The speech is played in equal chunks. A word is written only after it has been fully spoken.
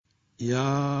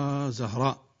يا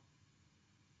زهراء.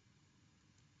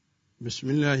 بسم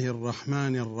الله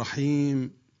الرحمن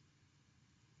الرحيم.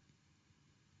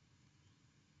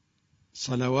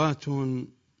 صلوات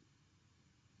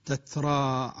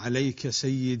تترى عليك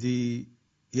سيدي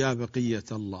يا بقية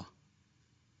الله،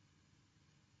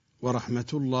 ورحمة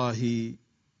الله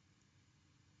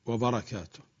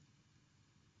وبركاته.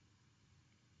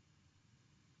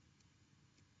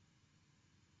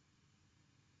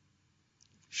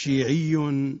 شيعي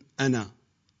أنا،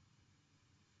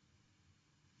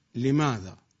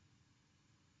 لماذا؟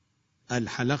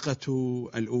 الحلقة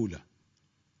الأولى.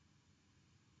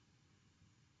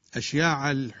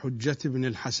 أشياع الحجة بن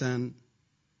الحسن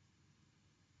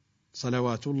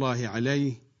صلوات الله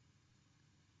عليه،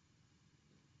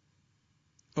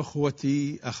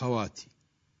 أخوتي أخواتي،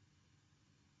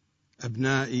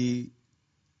 أبنائي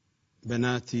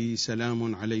بناتي،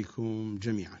 سلام عليكم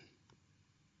جميعا.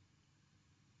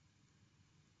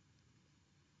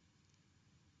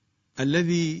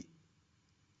 الذي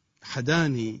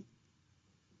حداني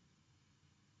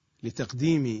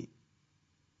لتقديم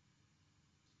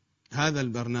هذا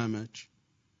البرنامج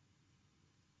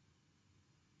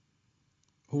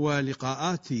هو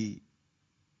لقاءاتي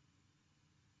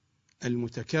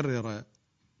المتكررة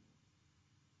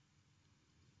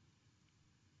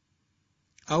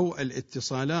أو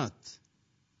الاتصالات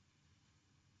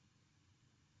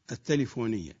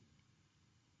التليفونية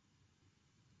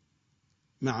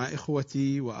مع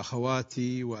إخوتي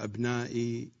وأخواتي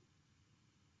وأبنائي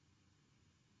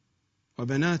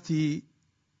وبناتي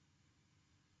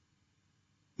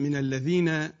من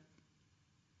الذين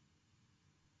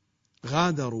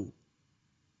غادروا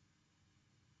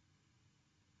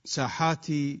ساحات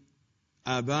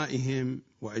آبائهم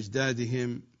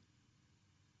وأجدادهم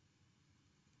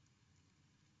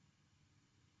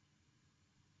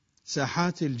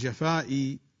ساحات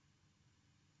الجفاء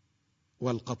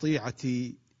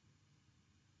والقطيعة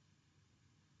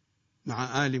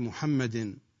مع آل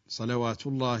محمد صلوات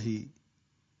الله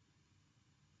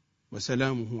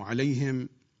وسلامه عليهم،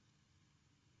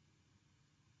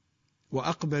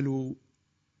 وأقبلوا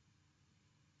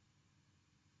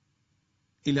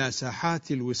إلى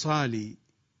ساحات الوصال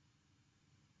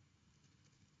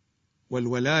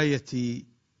والولاية،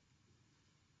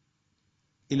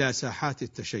 إلى ساحات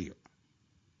التشيع.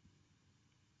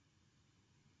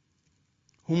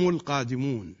 هم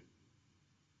القادمون،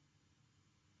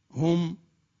 هم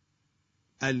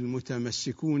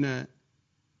المتمسكون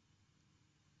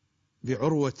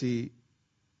بعروة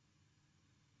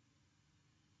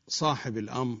صاحب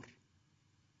الأمر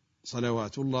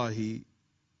صلوات الله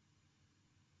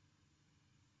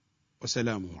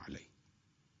وسلامه عليه.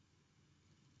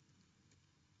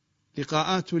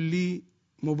 لقاءات لي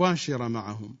مباشرة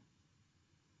معهم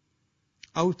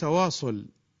أو تواصل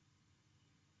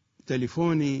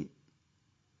تليفوني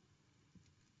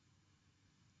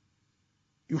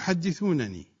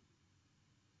يحدثونني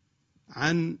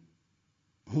عن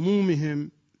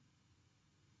همومهم،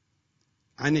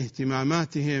 عن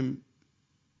اهتماماتهم،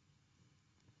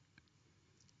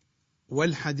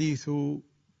 والحديث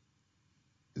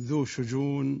ذو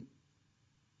شجون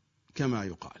كما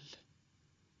يقال.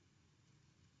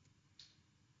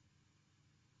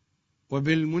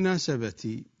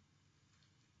 وبالمناسبة،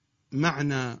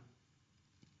 معنى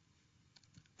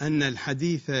أن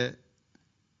الحديث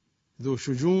ذو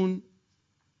شجون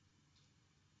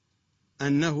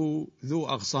أنه ذو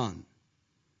أغصان،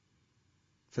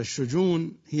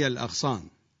 فالشجون هي الأغصان،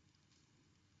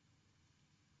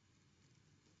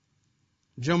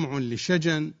 جمع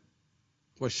لشجن،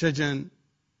 والشجن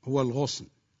هو الغصن.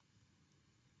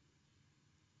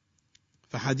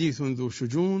 فحديث ذو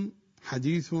شجون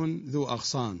حديث ذو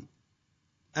أغصان،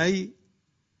 أي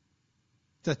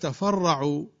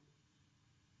تتفرع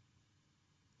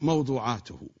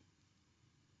موضوعاته.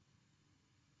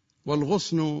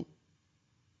 والغصن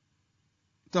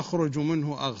تخرج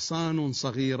منه أغصان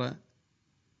صغيرة،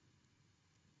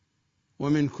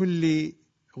 ومن كل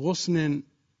غصن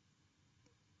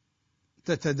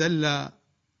تتدلى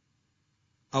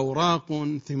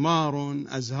أوراق، ثمار،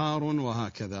 أزهار،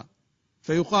 وهكذا.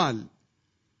 فيقال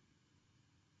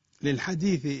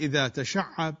للحديث إذا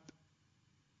تشعب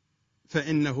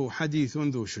فإنه حديث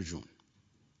ذو شجون.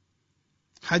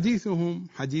 حديثهم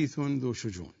حديث ذو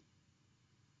شجون.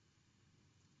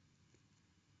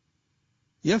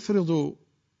 يفرض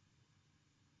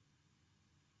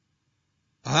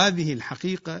هذه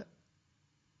الحقيقة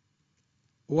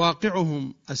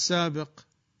واقعهم السابق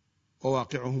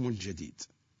وواقعهم الجديد.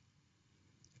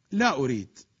 لا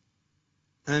أريد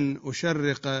أن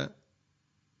أشرق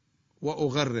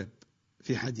وأغرب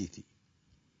في حديثي،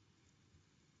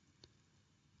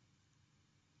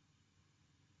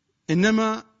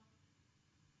 إنما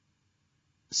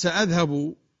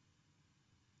سأذهب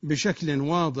بشكل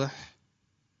واضح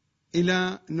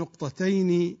إلى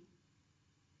نقطتين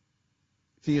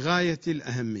في غاية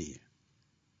الأهمية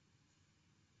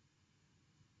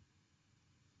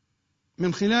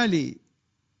من خلال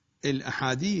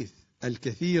الأحاديث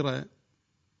الكثيرة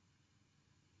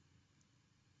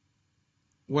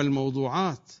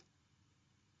والموضوعات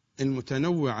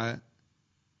المتنوعة.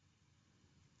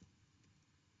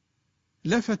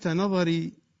 لفت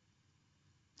نظري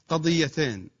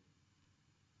قضيتين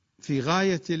في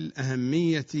غاية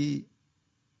الأهمية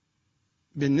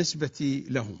بالنسبة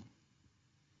لهم.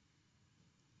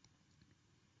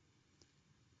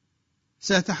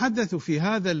 سأتحدث في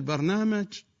هذا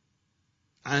البرنامج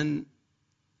عن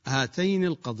هاتين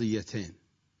القضيتين.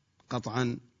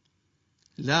 قطعا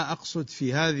لا أقصد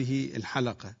في هذه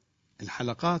الحلقة،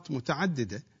 الحلقات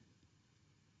متعددة،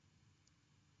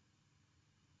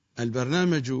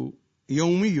 البرنامج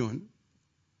يومي،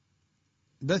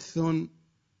 بث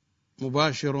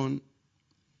مباشر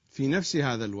في نفس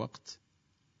هذا الوقت.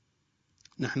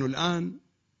 نحن الآن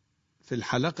في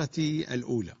الحلقة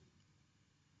الأولى.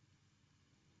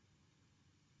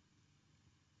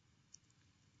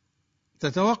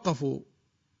 تتوقف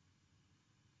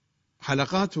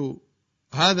حلقات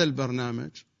هذا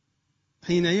البرنامج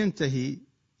حين ينتهي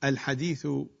الحديث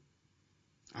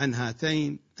عن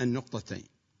هاتين النقطتين.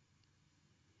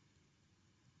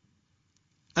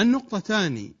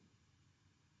 النقطتان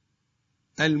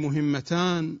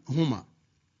المهمتان هما: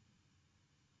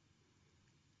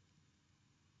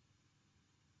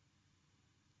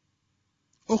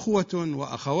 أخوة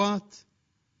وأخوات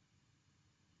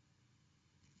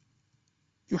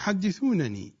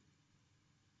يحدثونني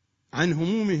عن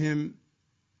همومهم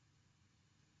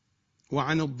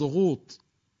وعن الضغوط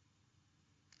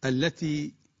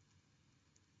التي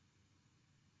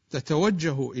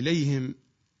تتوجه إليهم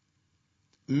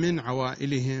من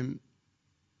عوائلهم،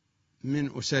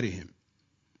 من أسرهم،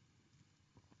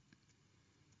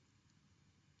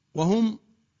 وهم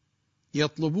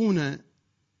يطلبون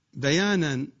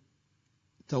بيانا،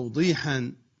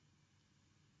 توضيحا،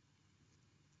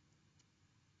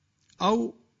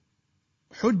 أو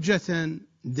حجة،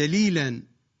 دليلا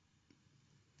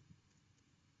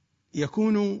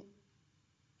يكون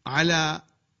على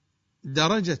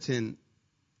درجة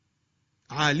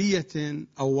عالية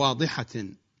أو واضحة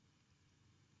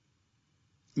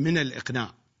من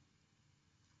الإقناع،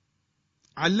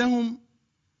 علهم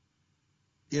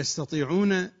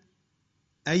يستطيعون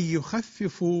أن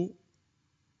يخففوا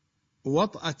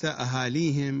وطأة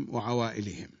أهاليهم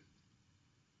وعوائلهم.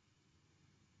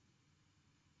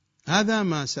 هذا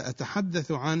ما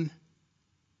سأتحدث عنه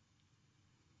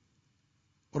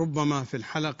ربما في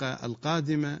الحلقة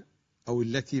القادمة أو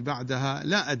التي بعدها،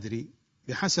 لا أدري،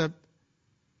 بحسب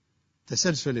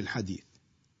تسلسل الحديث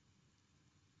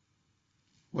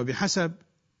وبحسب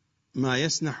ما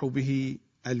يسنح به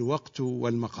الوقت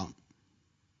والمقام،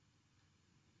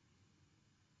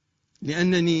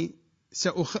 لأنني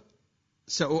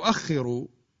سأؤخر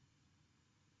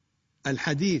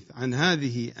الحديث عن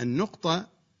هذه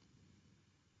النقطة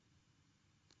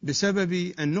بسبب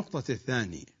النقطة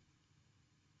الثانية.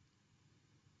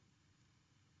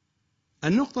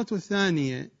 النقطة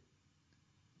الثانية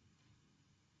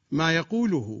ما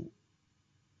يقوله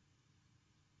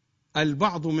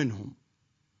البعض منهم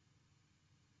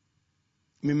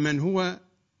ممن هو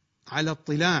على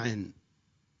اطلاع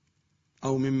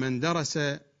أو ممن درس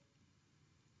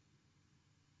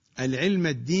العلم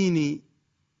الديني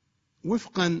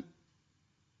وفقا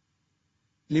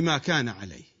لما كان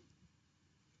عليه،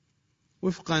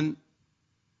 وفقا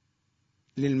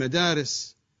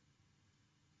للمدارس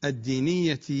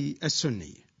الدينية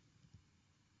السنية.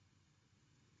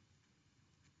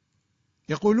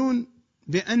 يقولون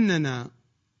بأننا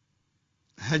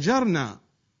هجرنا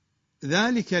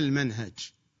ذلك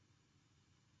المنهج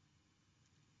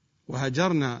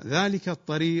وهجرنا ذلك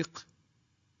الطريق.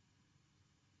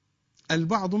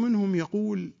 البعض منهم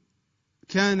يقول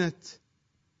كانت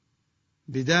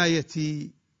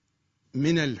بدايتي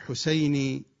من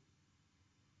الحسين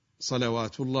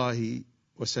صلوات الله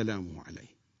وسلامه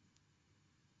عليه،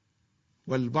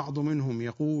 والبعض منهم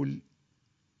يقول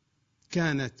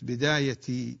كانت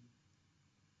بدايتي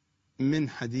من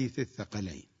حديث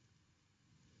الثقلين،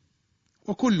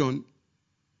 وكل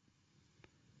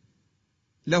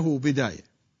له بداية.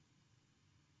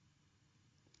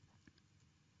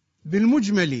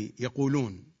 بالمجمل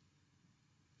يقولون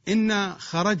إنا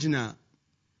خرجنا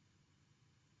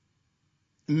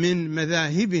من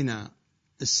مذاهبنا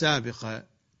السابقة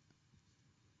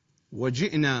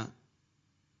وجئنا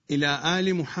إلى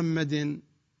آل محمد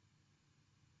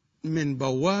من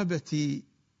بوابة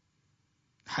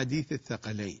حديث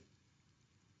الثقلين،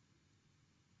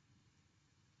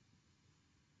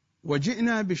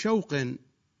 وجئنا بشوق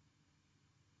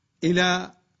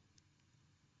إلى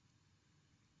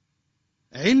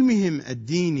علمهم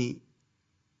الديني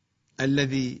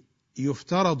الذي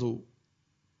يفترض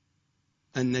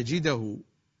أن نجده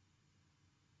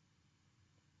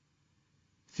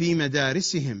في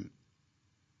مدارسهم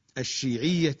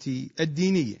الشيعية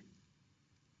الدينية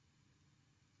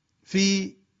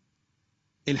في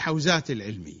الحوزات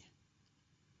العلمية.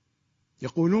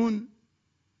 يقولون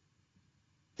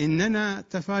إننا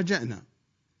تفاجأنا،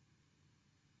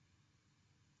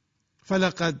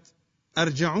 فلقد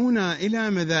أرجعونا إلى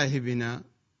مذاهبنا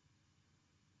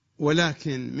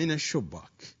ولكن من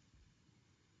الشباك،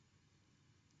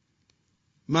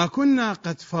 ما كنا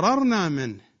قد فررنا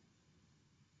منه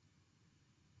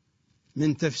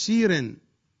من تفسير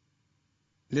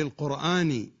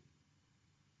للقرآن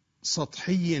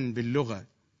سطحي باللغة،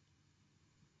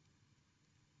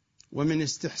 ومن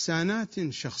استحسانات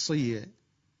شخصية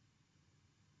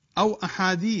أو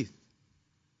أحاديث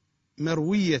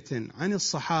مروية عن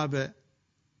الصحابة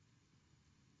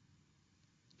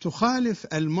تخالف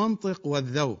المنطق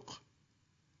والذوق،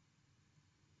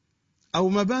 أو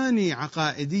مباني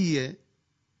عقائدية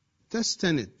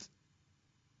تستند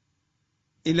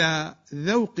إلى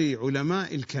ذوق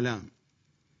علماء الكلام،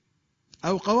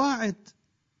 أو قواعد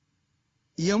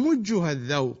يمجها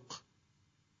الذوق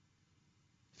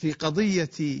في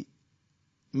قضية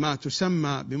ما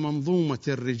تسمى بمنظومة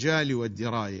الرجال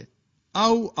والدراية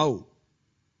أو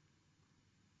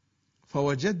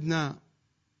فوجدنا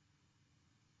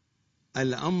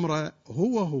الأمر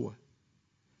هو،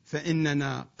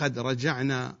 فإننا قد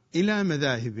رجعنا إلى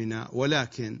مذاهبنا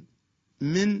ولكن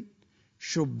من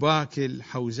شباك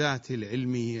الحوزات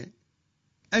العلمية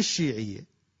الشيعية.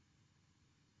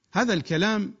 هذا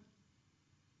الكلام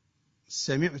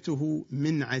سمعته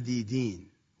من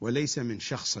عديدين وليس من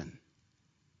شخص،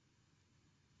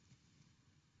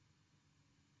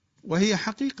 وهي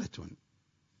حقيقة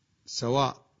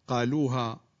سواء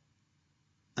قالوها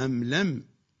أم لم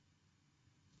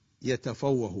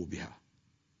يتفوهوا بها،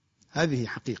 هذه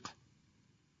حقيقة.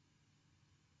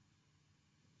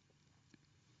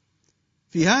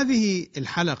 في هذه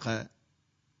الحلقة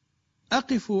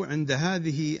أقف عند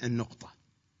هذه النقطة،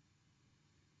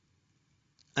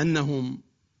 أنهم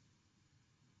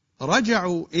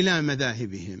رجعوا إلى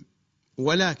مذاهبهم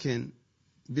ولكن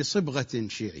بصبغة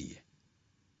شيعية.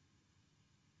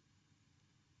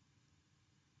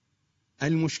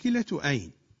 المشكلة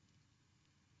أين؟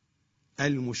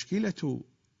 المشكلة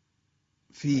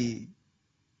في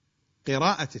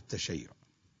قراءة التشيع.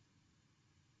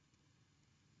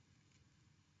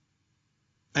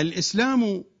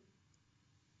 الإسلام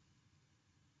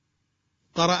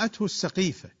قرأته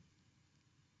السقيفة،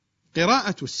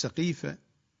 قراءة السقيفة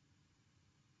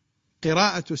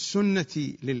قراءة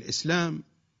السنة للإسلام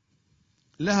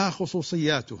لها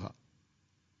خصوصياتها،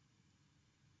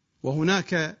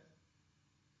 وهناك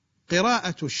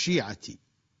قراءة الشيعة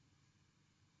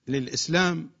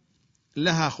للإسلام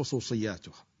لها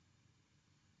خصوصياتها.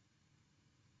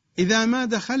 إذا ما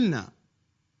دخلنا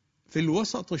في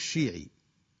الوسط الشيعي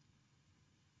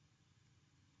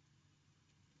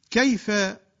كيف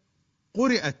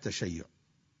قرئ التشيع؟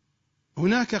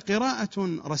 هناك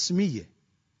قراءة رسمية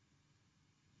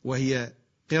وهي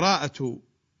قراءة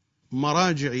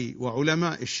مراجع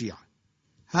وعلماء الشيعة.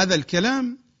 هذا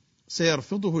الكلام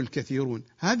سيرفضه الكثيرون،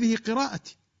 هذه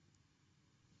قراءتي،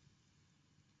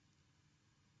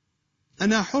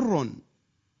 أنا حر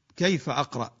كيف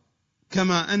أقرأ،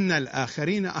 كما أن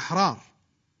الآخرين أحرار.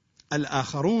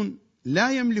 الآخرون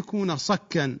لا يملكون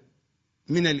صكا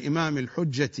من الإمام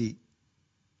الحجة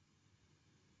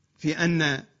في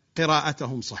أن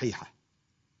قراءتهم صحيحة،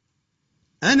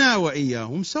 أنا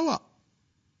وإياهم سواء،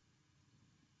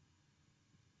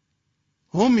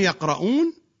 هم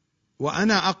يقرؤون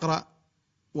وأنا أقرأ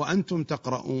وأنتم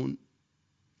تقرؤون،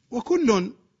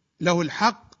 وكل له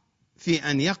الحق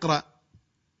في أن يقرأ،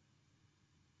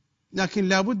 لكن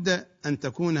لا بد أن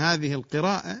تكون هذه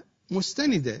القراءة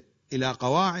مستندة إلى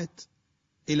قواعد،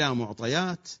 إلى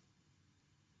معطيات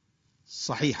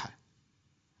صحيحة،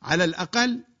 على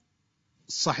الأقل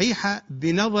صحيحة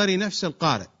بنظر نفس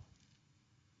القارئ.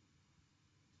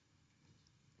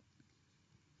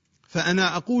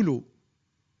 فأنا أقول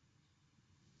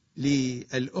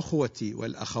للأخوة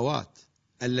والأخوات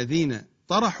الذين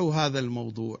طرحوا هذا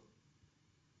الموضوع،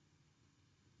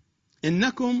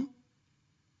 إنكم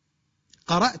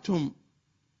قرأتم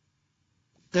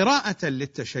قراءة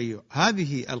للتشيع،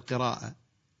 هذه القراءة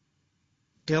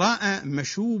قراءة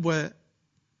مشوبة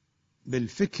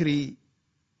بالفكر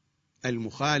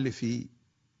المخالف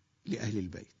لأهل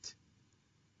البيت.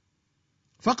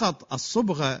 فقط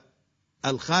الصبغة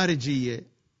الخارجية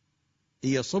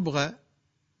هي صبغة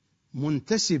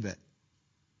منتسبة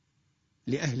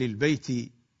لأهل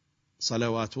البيت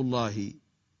صلوات الله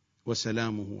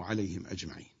وسلامه عليهم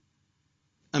أجمعين.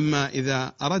 أما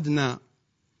إذا أردنا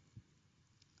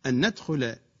أن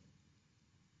ندخل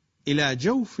إلى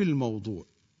جوف الموضوع،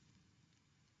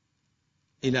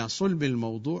 إلى صلب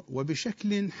الموضوع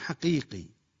وبشكل حقيقي،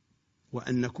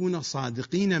 وأن نكون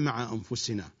صادقين مع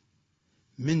أنفسنا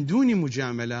من دون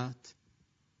مجاملات،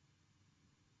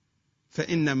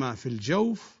 فإن ما في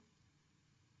الجوف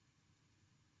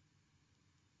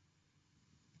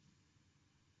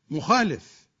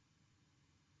مخالف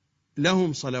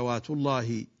لهم صلوات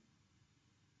الله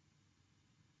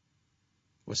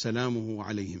وسلامه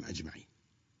عليهم أجمعين.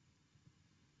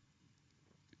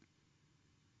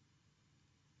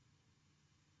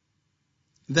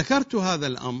 ذكرت هذا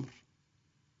الأمر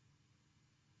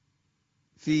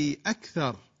في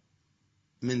أكثر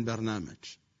من برنامج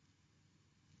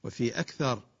وفي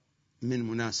أكثر من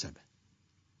مناسبة.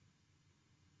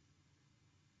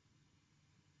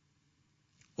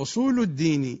 أصول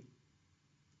الدين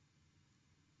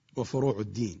وفروع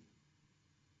الدين،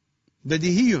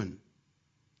 بديهي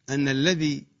أن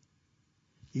الذي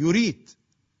يريد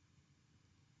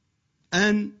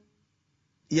أن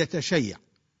يتشيع،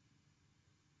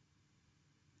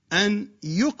 أن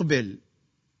يقبل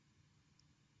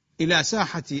إلى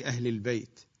ساحة أهل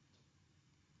البيت،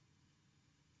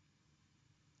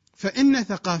 فإن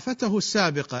ثقافته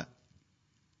السابقة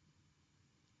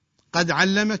قد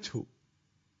علمته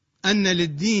أن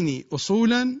للدين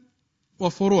أصولا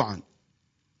وفروعا،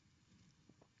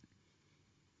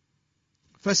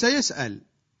 فسيسأل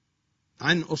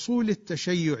عن أصول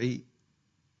التشيع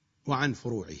وعن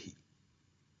فروعه،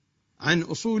 عن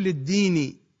أصول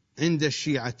الدين عند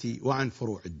الشيعة وعن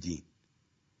فروع الدين.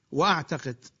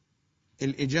 وأعتقد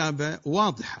الإجابة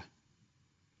واضحة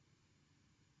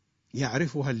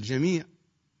يعرفها الجميع.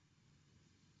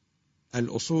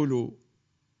 الأصول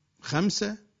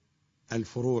 5،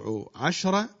 الفروع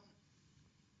 10،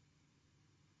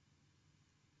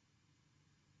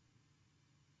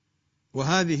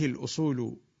 وهذه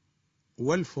الأصول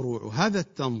والفروع، هذا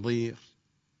التنظير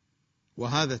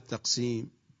وهذا التقسيم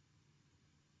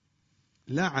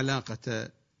لا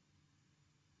علاقة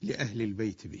لأهل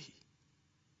البيت به.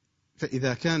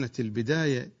 فإذا كانت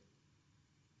البداية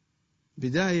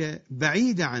بداية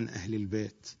بعيدة عن أهل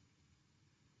البيت،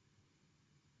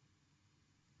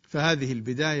 فهذه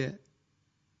البداية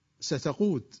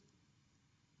ستقود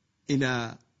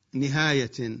إلى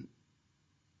نهاية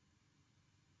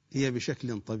هي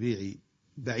بشكل طبيعي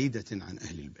بعيدة عن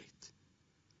أهل البيت،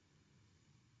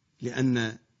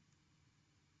 لأن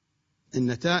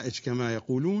النتائج كما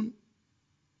يقولون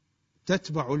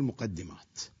تتبع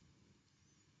المقدمات.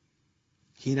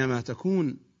 حينما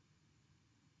تكون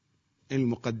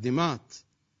المقدمات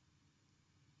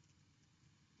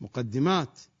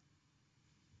مقدمات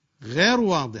غير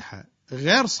واضحة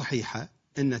غير صحيحة،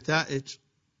 النتائج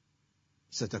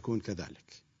ستكون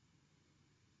كذلك.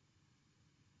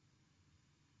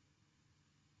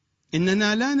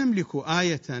 إننا لا نملك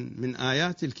آية من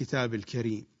آيات الكتاب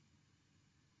الكريم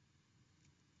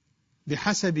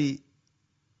بحسب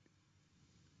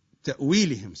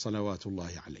تأويلهم صلوات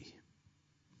الله عليهم،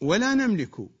 ولا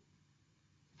نملك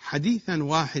حديثا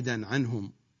واحدا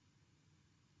عنهم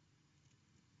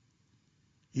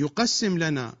يقسم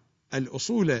لنا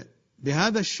الأصول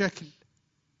بهذا الشكل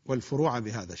والفروع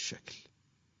بهذا الشكل.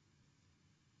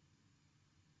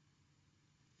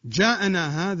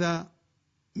 جاءنا هذا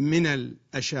من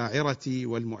الأشاعرة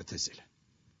والمعتزلة،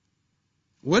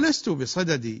 ولست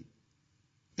بصدد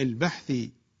البحث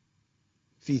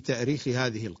في تاريخ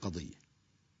هذه القضية،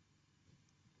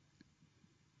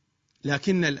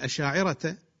 لكن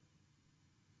الأشاعرة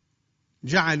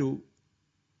جعلوا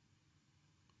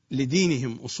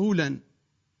لدينهم أصولا: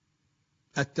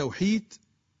 التوحيد،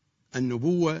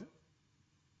 النبوة،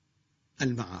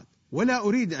 المعاد. ولا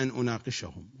أريد أن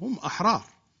أناقشهم، هم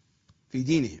أحرار في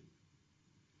دينهم.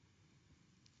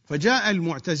 فجاء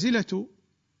المعتزلة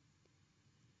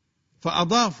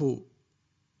فأضافوا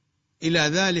إلى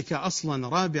ذلك أصلا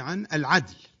رابعا: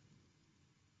 العدل.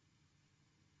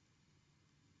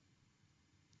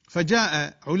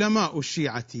 فجاء علماء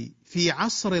الشيعة في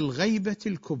عصر الغيبة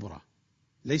الكبرى،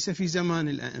 ليس في زمان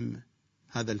الأئمة،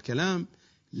 هذا الكلام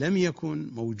لم يكن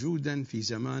موجودا في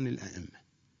زمان الأئمة.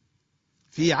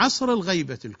 في عصر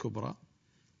الغيبة الكبرى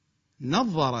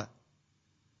نظر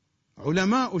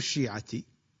علماء الشيعة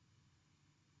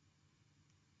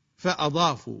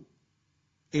فأضافوا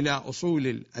إلى أصول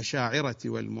الأشاعرة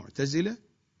والمعتزلة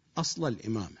أصل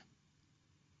الإمامة.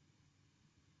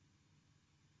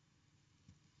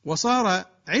 وصار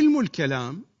علم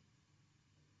الكلام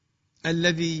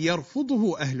الذي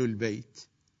يرفضه أهل البيت،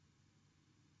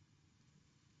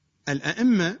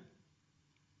 الأئمة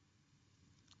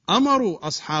أمروا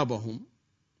أصحابهم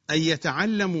أن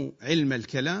يتعلموا علم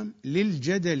الكلام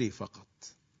للجدل فقط،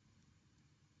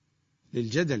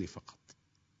 للجدل فقط.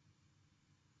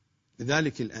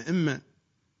 لذلك الأئمة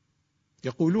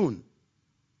يقولون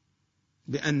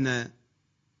بأن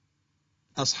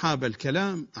أصحاب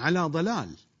الكلام على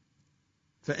ضلال،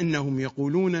 فإنهم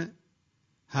يقولون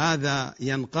هذا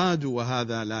ينقاد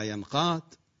وهذا لا ينقاد،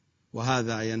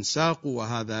 وهذا ينساق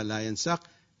وهذا لا ينساق،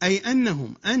 أي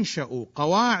أنهم أنشأوا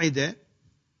قواعد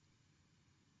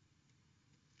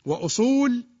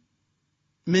وأصول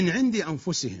من عند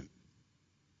أنفسهم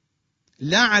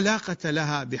لا علاقة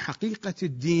لها بحقيقة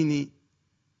الدين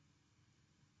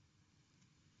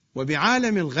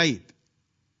وبعالم الغيب،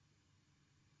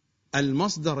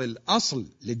 المصدر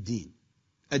الأصل للدين.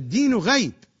 الدين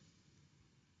غيب.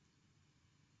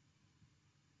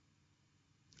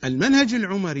 المنهج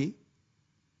العمري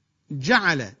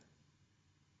جعل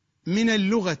من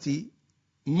اللغة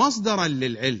مصدرا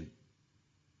للعلم،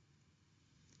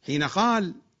 حين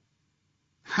قال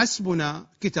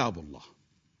حسبنا كتاب الله،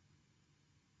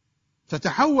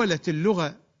 فتحولت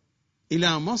اللغة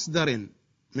إلى مصدر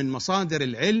من مصادر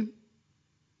العلم.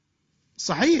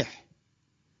 صحيح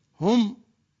هم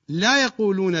لا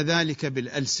يقولون ذلك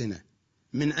بالألسنة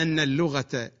من أن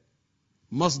اللغة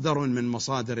مصدر من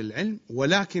مصادر العلم،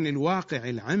 ولكن الواقع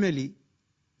العملي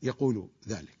يقول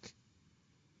ذلك.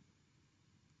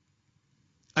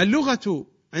 اللغة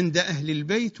عند أهل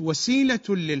البيت وسيلة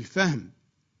للفهم،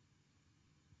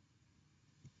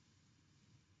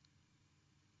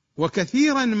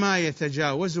 وكثيرا ما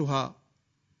يتجاوزها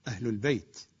أهل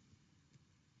البيت.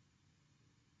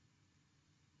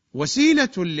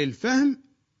 وسيلة للفهم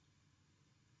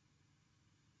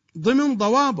ضمن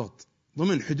ضوابط،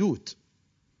 ضمن حدود.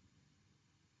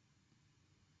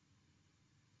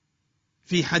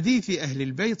 في حديث أهل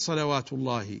البيت صلوات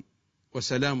الله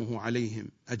وسلامه عليهم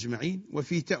أجمعين،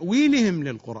 وفي تأويلهم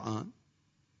للقرآن،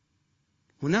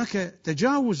 هناك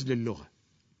تجاوز للغة.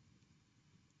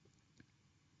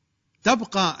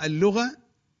 تبقى اللغة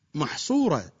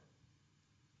محصورة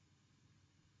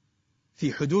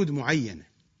في حدود معينة،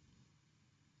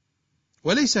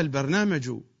 وليس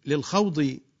البرنامج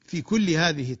للخوض في كل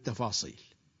هذه التفاصيل.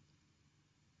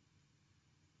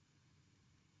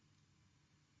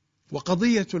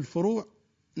 وقضية الفروع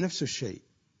نفس الشيء.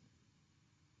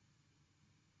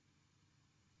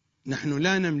 نحن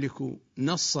لا نملك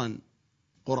نصا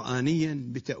قرآنيا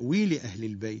بتأويل أهل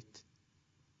البيت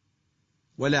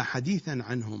ولا حديثا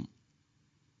عنهم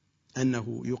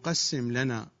أنه يقسم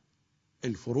لنا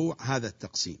الفروع هذا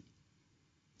التقسيم.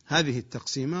 هذه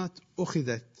التقسيمات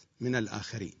أخذت من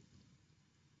الآخرين.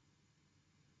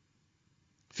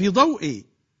 في ضوء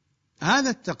هذا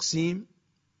التقسيم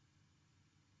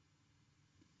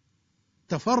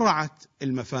تفرعت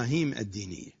المفاهيم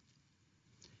الدينية.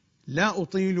 لا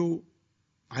أطيل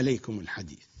عليكم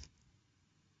الحديث.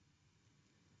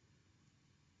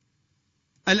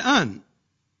 الآن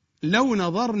لو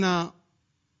نظرنا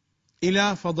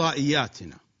إلى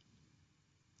فضائياتنا،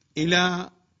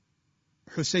 إلى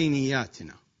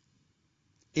حسينياتنا،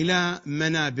 إلى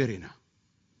منابرنا،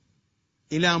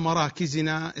 إلى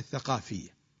مراكزنا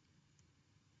الثقافية،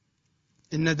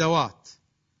 الندوات،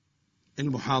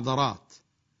 المحاضرات،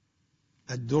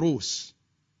 الدروس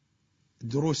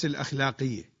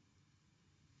الأخلاقية،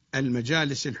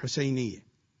 المجالس الحسينية،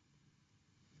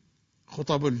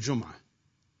 خطب الجمعة،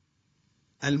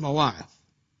 المواعظ،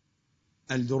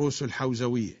 الدروس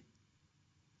الحوزوية،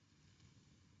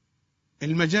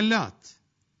 المجلات،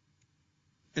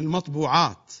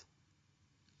 المطبوعات،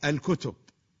 الكتب،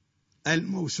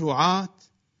 الموسوعات،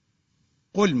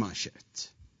 قل ما شئت.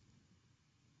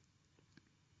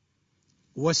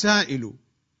 وسائل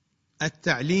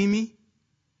التعليم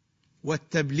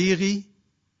والتبليغ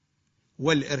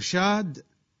والإرشاد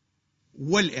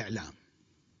والإعلام،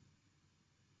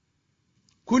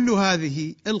 كل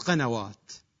هذه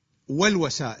القنوات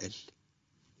والوسائل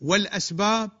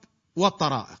والأسباب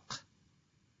والطرائق،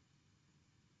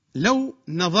 لو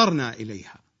نظرنا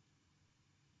إليها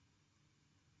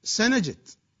سنجد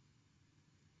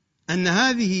أن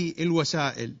هذه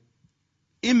الوسائل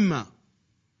إما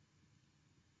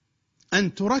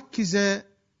أن تركز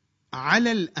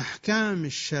على الأحكام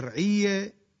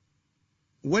الشرعية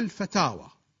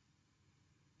والفتاوى،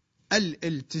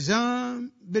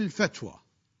 الالتزام بالفتوى،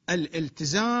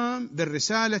 الالتزام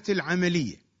بالرسالة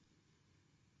العملية،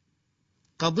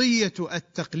 قضية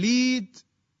التقليد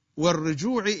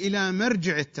والرجوع إلى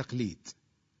مرجع التقليد،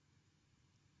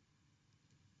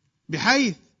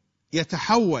 بحيث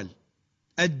يتحول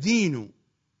الدين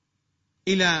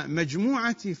إلى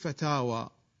مجموعة فتاوى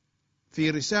في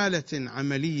رسالة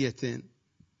عملية،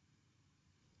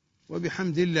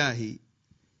 وبحمد الله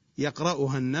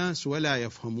يقرأها الناس ولا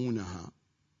يفهمونها.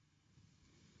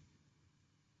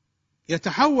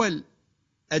 يتحول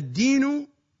الدين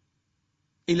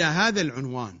إلى هذا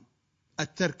العنوان،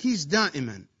 التركيز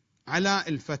دائما على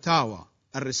الفتاوى،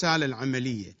 الرسالة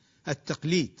العملية،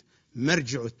 التقليد،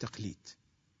 مرجع التقليد.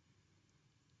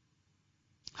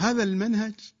 هذا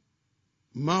المنهج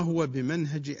ما هو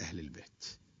بمنهج أهل البيت،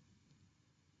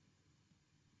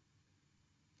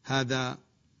 هذا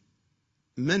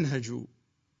منهج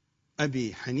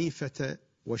أبي حنيفة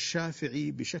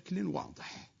والشافعي بشكل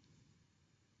واضح،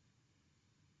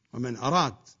 ومن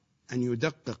أراد أن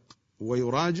يدقق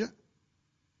ويراجع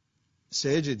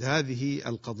سيجد هذه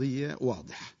القضية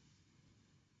واضحة.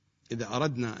 إذا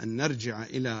أردنا أن نرجع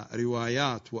إلى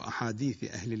روايات وأحاديث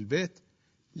أهل البيت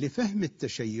لفهم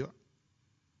التشيع،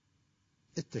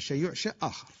 التشيع شيء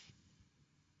آخر.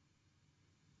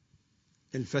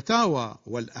 الفتاوى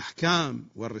والأحكام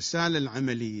والرسالة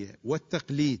العملية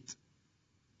والتقليد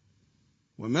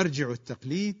ومرجع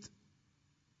التقليد،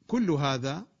 كل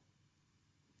هذا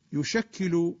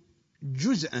يشكل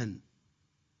جزءا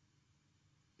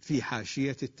في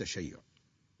حاشية التشيع،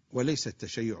 وليس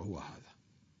التشيع هو هذا.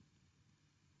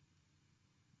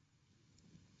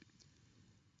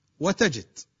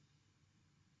 وتجد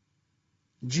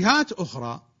جهات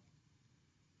أخرى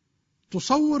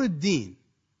تصور الدين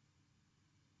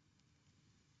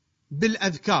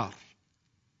بالأذكار،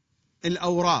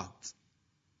 الأوراد،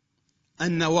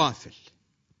 النوافل،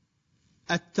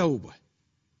 التوبة،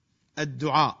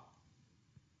 الدعاء،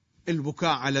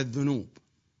 البكاء على الذنوب،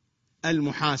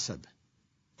 المحاسبة،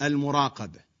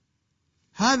 المراقبة،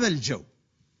 هذا الجو،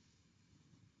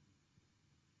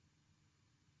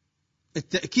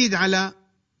 التأكيد على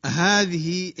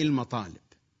هذه المطالب،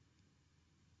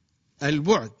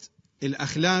 البعد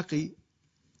الأخلاقي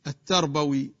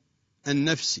التربوي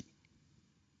النفسي.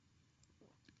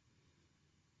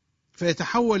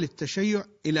 فيتحول التشيع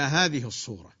إلى هذه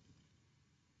الصورة.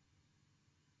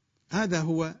 هذا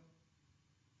هو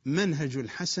منهج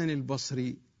الحسن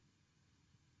البصري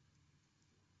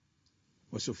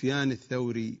وسفيان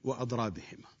الثوري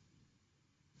وأضرابهما،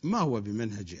 ما هو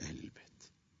بمنهج أهل البيت.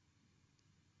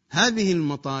 هذه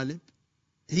المطالب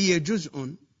هي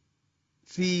جزء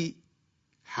في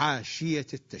حاشية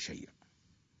التشيع.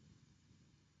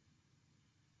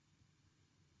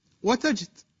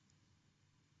 وتجد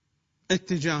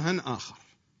اتجاها آخر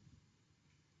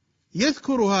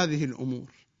يذكر هذه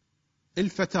الأمور،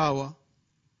 الفتاوى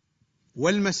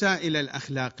والمسائل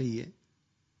الأخلاقية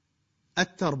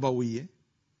التربوية،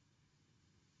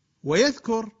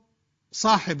 ويذكر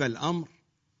صاحب الأمر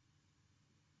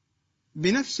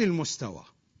بنفس المستوى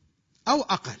أو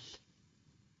أقل.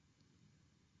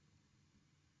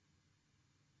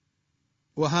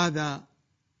 وهذا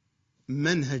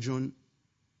منهج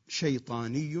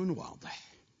شيطاني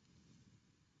واضح.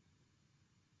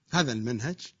 هذا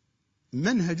المنهج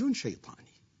منهج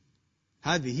شيطاني،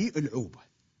 هذه العوبة.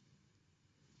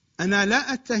 أنا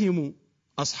لا أتهم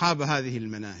أصحاب هذه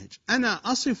المناهج،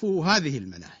 أنا أصف هذه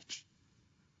المناهج.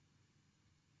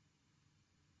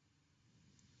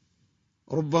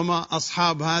 ربما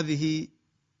أصحاب هذه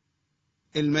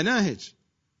المناهج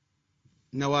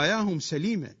نواياهم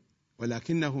سليمة،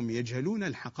 ولكنهم يجهلون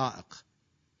الحقائق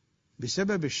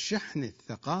بسبب الشحن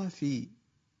الثقافي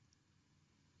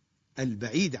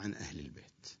البعيد عن أهل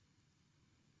البيت،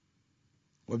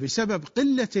 وبسبب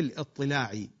قلة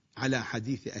الاطلاع على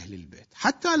حديث أهل البيت.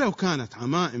 حتى لو كانت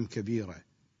عمائم كبيرة،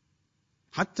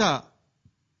 حتى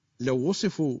لو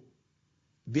وصفوا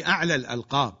بأعلى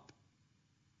الألقاب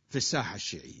في الساحة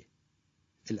الشيعية،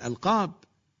 الألقاب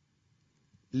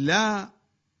لا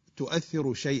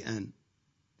تؤثر شيئا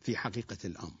في حقيقة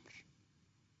الأمر.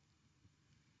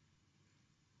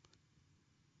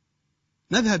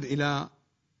 نذهب إلى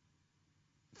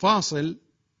فاصل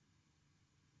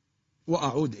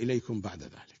وأعود إليكم بعد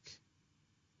ذلك.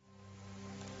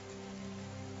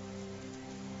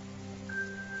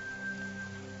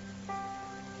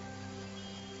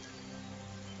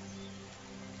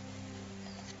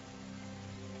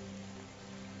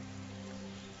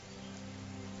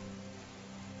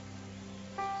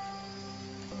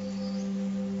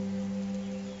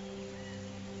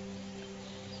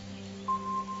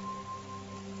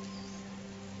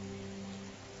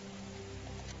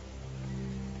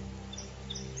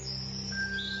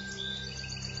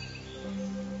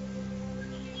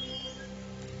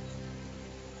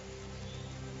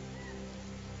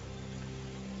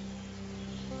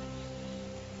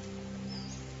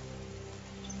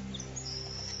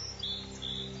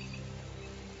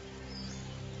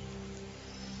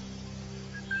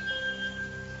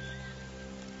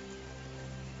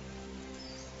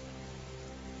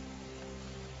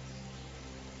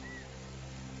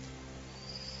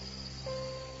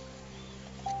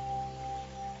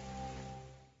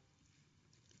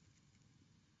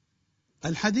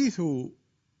 الحديث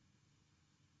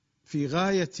في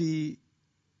غاية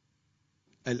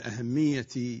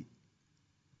الأهمية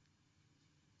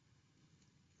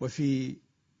وفي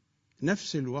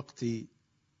نفس الوقت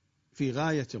في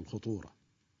غاية الخطورة،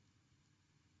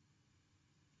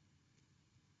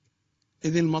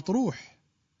 إذ المطروح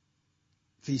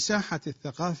في ساحة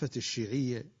الثقافة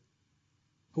الشيعية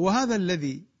هو هذا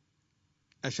الذي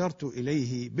أشرت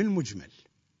إليه بالمجمل.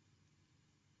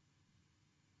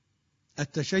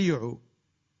 التشيع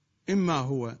إما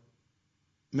هو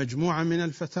مجموعة من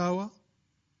الفتاوى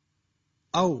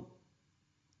أو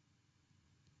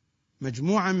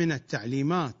مجموعة من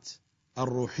التعليمات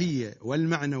الروحية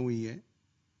والمعنوية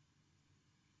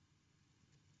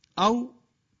أو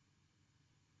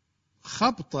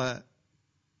خبط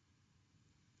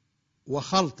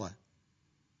وخلط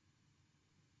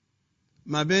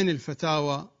ما بين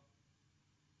الفتاوى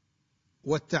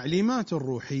والتعليمات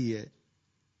الروحية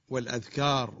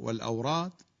والأذكار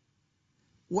والأوراد،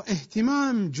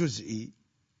 واهتمام جزئي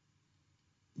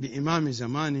بإمام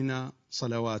زماننا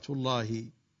صلوات الله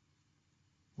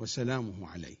وسلامه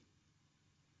عليه.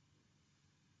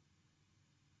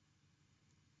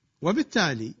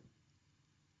 وبالتالي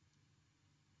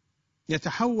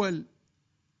يتحول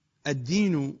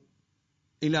الدين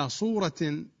إلى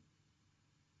صورة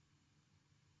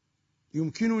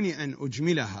يمكنني أن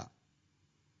أجملها،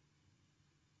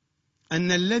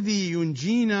 أن الذي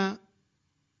ينجينا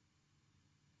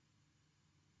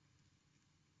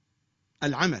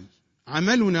العمل،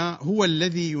 عملنا هو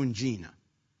الذي ينجينا،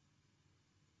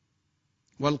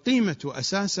 والقيمة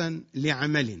أساسا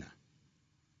لعملنا،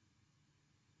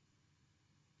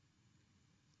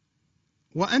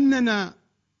 وأننا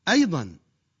أيضا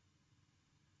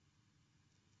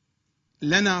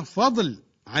لنا فضل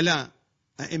على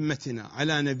أئمتنا،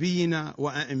 على نبينا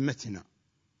وأئمتنا،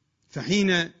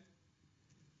 فحين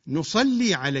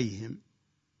نصلي عليهم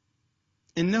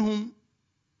إنهم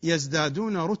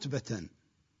يزدادون رتبة.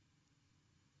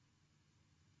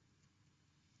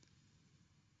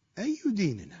 أي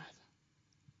دين هذا؟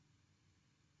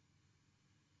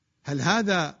 هل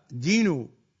هذا دين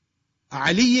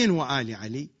علي وآل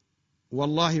علي؟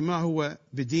 والله ما هو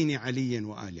بدين علي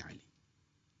وآل علي.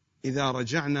 إذا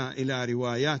رجعنا إلى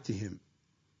رواياتهم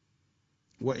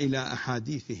وإلى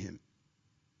أحاديثهم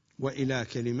وإلى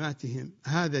كلماتهم،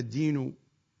 هذا الدين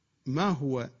ما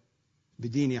هو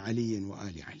بدين علي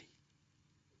وآل علي،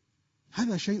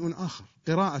 هذا شيء آخر،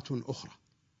 قراءة أخرى.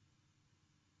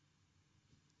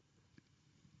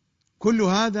 كل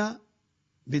هذا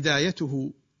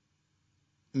بدايته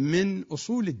من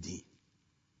أصول الدين،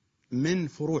 من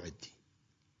فروع الدين.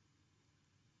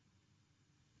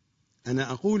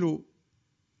 أنا أقول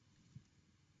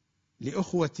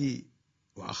لأخوتي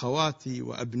وأخواتي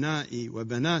وأبنائي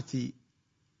وبناتي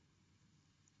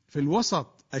في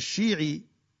الوسط الشيعي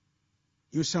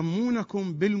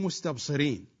يسمونكم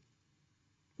بالمستبصرين،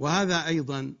 وهذا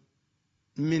أيضا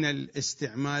من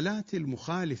الاستعمالات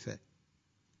المخالفة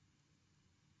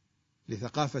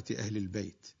لثقافة أهل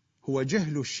البيت، هو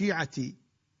جهل الشيعة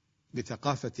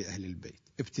بثقافة أهل البيت،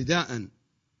 ابتداء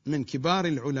من كبار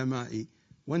العلماء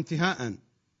وانتهاء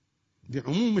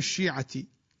بعموم الشيعة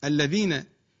الذين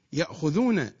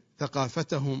يأخذون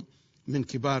ثقافتهم من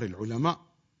كبار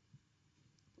العلماء.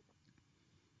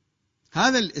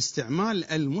 هذا الاستعمال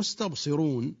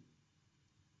المستبصرون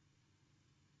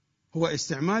هو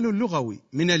استعمال لغوي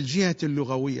من الجهة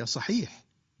اللغوية صحيح،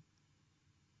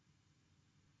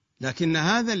 لكن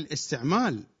هذا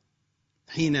الاستعمال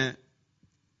حين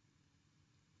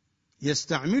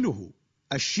يستعمله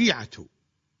الشيعة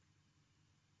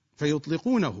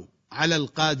فيطلقونه على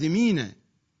القادمين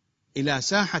إلى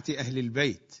ساحة أهل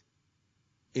البيت،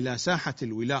 إلى ساحة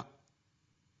الولاء،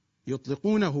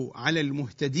 يطلقونه على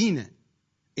المهتدين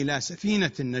إلى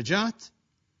سفينة النجاة،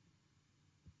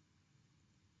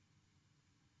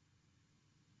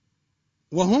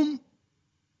 وهم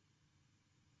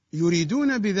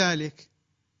يريدون بذلك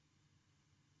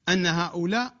أن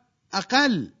هؤلاء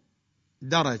أقل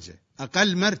درجة،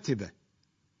 أقل مرتبة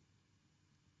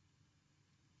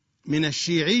من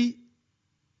الشيعي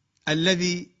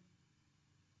الذي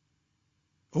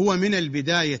هو من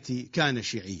البداية كان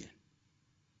شيعيا.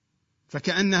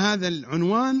 فكأن هذا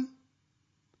العنوان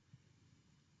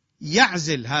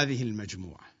يعزل هذه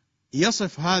المجموعة،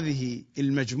 يصف هذه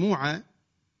المجموعة،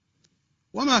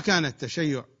 وما كان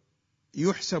التشيع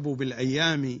يحسب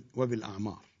بالأيام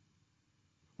وبالأعمار،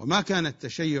 وما كان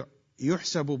التشيع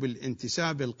يحسب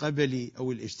بالانتساب القبلي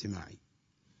أو الاجتماعي،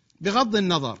 بغض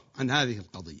النظر عن هذه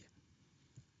القضية.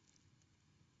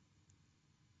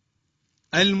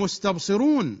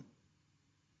 المستبصرون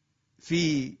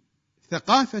في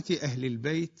ثقافة أهل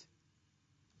البيت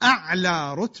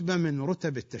أعلى رتبة من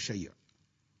رتب التشيع.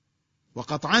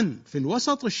 وقطعا في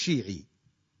الوسط الشيعي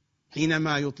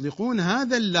حينما يطلقون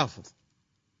هذا اللفظ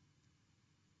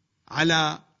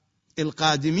على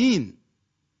القادمين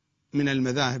من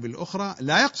المذاهب الأخرى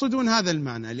لا يقصدون هذا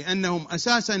المعنى، لأنهم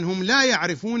أساسا هم لا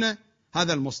يعرفون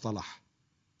هذا المصطلح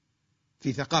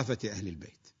في ثقافة أهل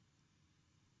البيت.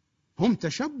 هم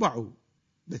تشبعوا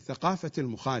بالثقافة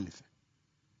المخالفة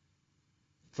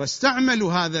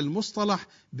فاستعملوا هذا المصطلح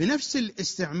بنفس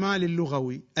الاستعمال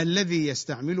اللغوي الذي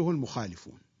يستعمله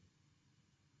المخالفون.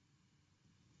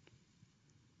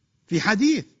 في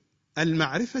حديث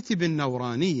المعرفة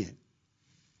بالنورانية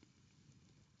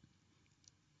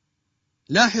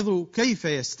لاحظوا كيف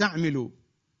يستعمل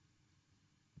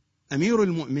أمير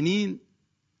المؤمنين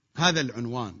هذا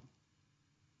العنوان: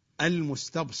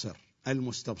 المستبصر،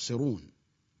 المستبصرون.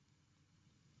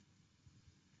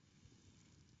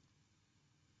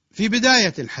 في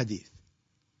بداية الحديث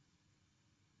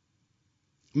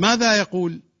ماذا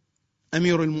يقول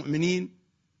أمير المؤمنين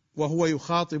وهو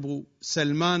يخاطب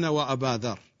سلمان وأبا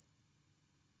ذر؟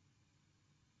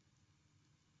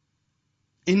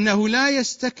 إنه لا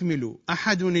يستكمل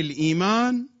أحد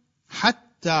الإيمان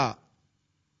حتى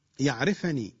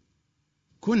يعرفني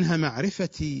كنه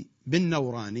معرفتي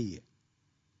بالنورانية،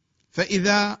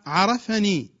 فإذا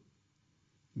عرفني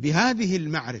بهذه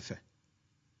المعرفة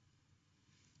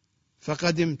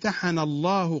فقد امتحن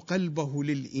الله قلبه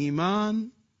للإيمان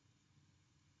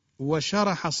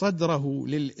وشرح صدره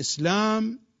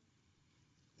للإسلام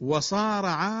وصار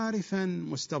عارفا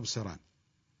مستبصرا.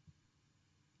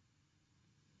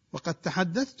 وقد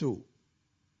تحدثت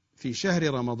في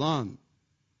شهر رمضان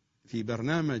في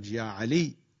برنامج يا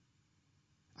علي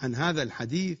عن هذا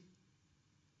الحديث،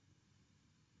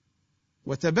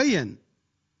 وتبين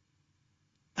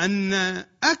أن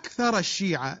أكثر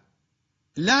الشيعة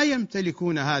لا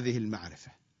يمتلكون هذه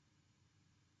المعرفة،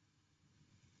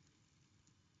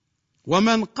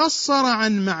 ومن قصر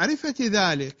عن معرفة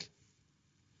ذلك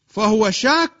فهو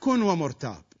شاك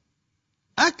ومرتاب.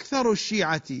 أكثر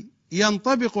الشيعة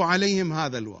ينطبق عليهم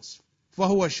هذا الوصف،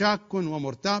 فهو شاك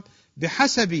ومرتاب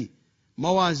بحسب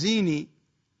موازين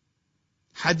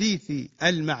حديث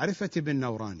المعرفة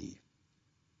بالنورانية.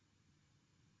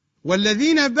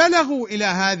 والذين بلغوا إلى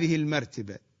هذه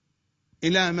المرتبة،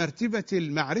 إلى مرتبة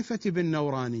المعرفة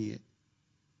بالنورانية،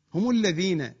 هم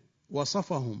الذين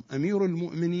وصفهم أمير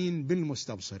المؤمنين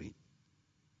بالمستبصرين.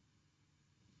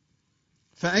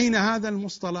 فأين هذا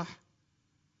المصطلح؟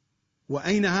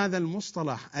 وأين هذا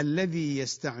المصطلح الذي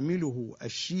يستعمله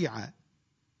الشيعة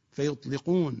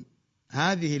فيطلقون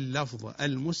هذه اللفظة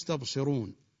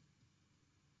المستبصرون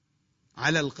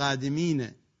على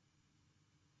القادمين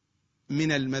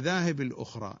من المذاهب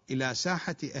الأخرى إلى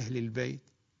ساحة أهل البيت،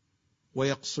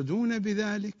 ويقصدون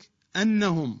بذلك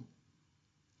أنهم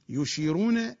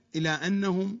يشيرون إلى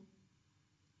أنهم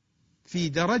في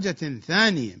درجة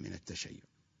ثانية من التشيع،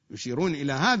 يشيرون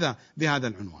إلى هذا بهذا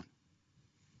العنوان.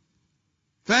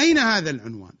 فأين هذا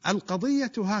العنوان؟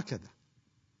 القضية هكذا،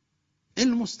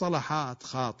 المصطلحات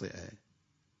خاطئة،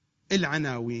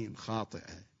 العناوين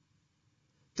خاطئة،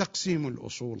 تقسيم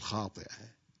الأصول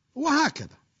خاطئة،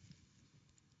 وهكذا.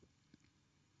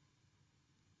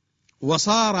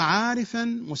 وصار عارفا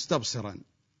مستبصرا،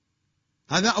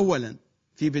 هذا أولا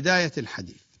في بداية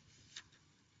الحديث.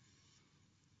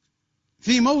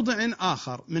 في موضع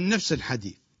آخر من نفس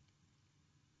الحديث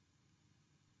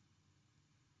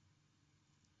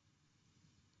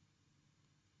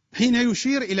حين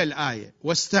يشير إلى الآية: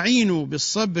 واستعينوا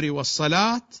بالصبر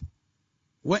والصلاة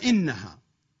وإنها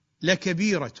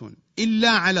لكبيرة إلا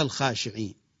على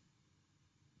الخاشعين.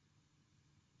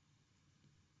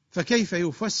 فكيف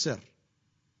يفسر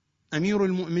أمير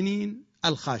المؤمنين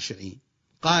الخاشعين؟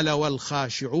 قال: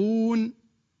 والخاشعون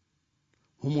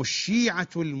هم الشيعة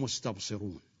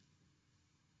المستبصرون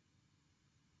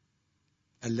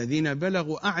الذين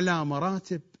بلغوا أعلى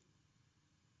مراتب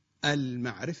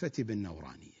المعرفة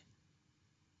بالنورانية.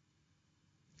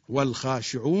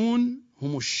 والخاشعون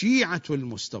هم الشيعة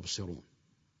المستبصرون.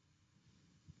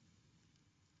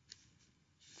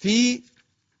 في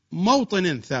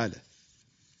موطن ثالث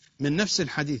من نفس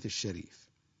الحديث الشريف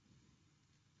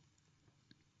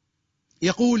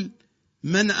يقول: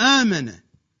 من آمن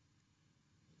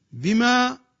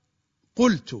بما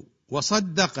قلت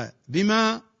وصدق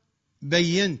بما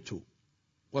بينت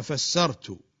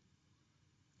وفسرت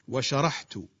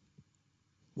وشرحت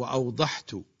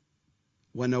وأوضحت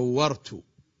ونورت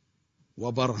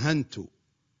وبرهنت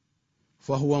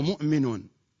فهو مؤمن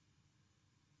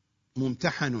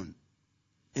ممتحن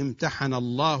امتحن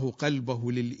الله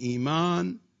قلبه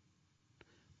للإيمان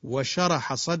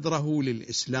وشرح صدره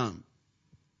للإسلام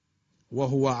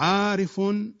وهو عارف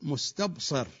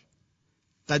مستبصر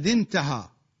قد انتهى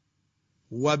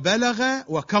وبلغ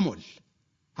وكمل.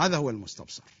 هذا هو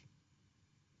المستبصر.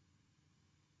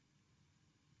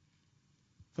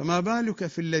 فما بالك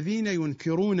في الذين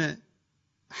ينكرون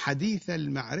حديث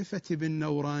المعرفة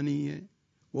بالنورانية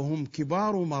وهم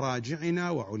كبار مراجعنا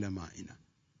وعلمائنا.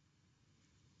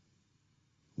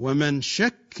 ومن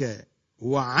شك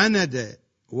وعند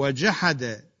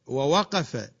وجحد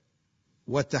ووقف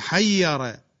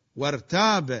وتحير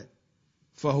وارتاب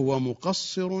فهو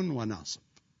مقصر وناصب.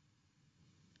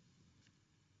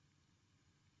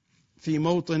 في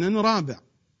موطن رابع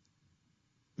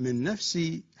من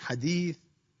نفس حديث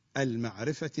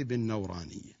المعرفة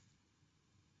بالنورانية: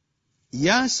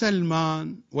 يا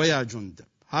سلمان ويا جندب.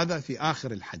 هذا في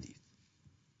آخر الحديث: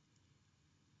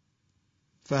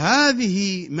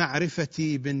 فهذه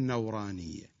معرفتي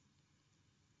بالنورانية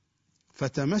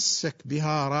فتمسك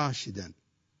بها راشدا،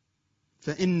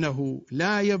 فإنه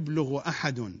لا يبلغ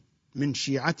أحد من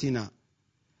شيعتنا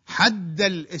حد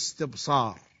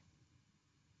الاستبصار.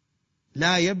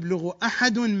 لا يبلغ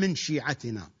أحد من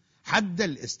شيعتنا حد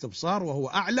الاستبصار، وهو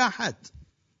أعلى حد،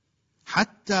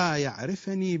 حتى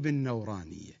يعرفني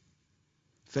بالنورانية،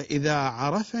 فإذا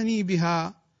عرفني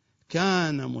بها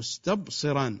كان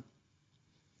مستبصرا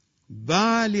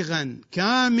بالغا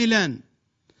كاملا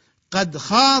قد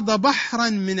خاض بحرا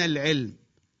من العلم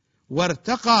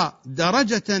وارتقى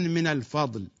درجة من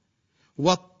الفضل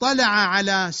واطلع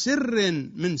على سر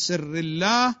من سر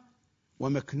الله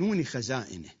ومكنون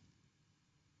خزائنه.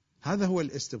 هذا هو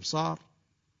الاستبصار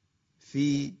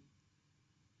في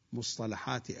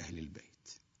مصطلحات أهل البيت.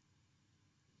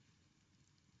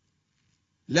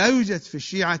 لا يوجد في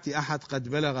الشيعة أحد قد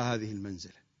بلغ هذه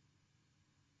المنزلة.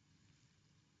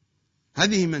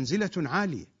 هذه منزلة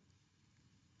عالية.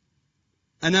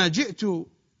 أنا جئت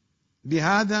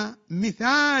بهذا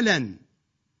مثالا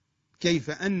كيف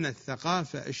أن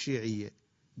الثقافة الشيعية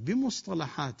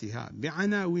بمصطلحاتها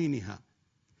بعناوينها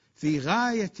في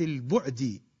غاية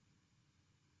البعد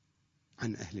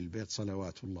عن أهل البيت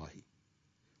صلوات الله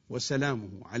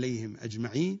وسلامه عليهم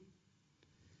أجمعين.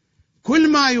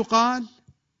 كل ما يقال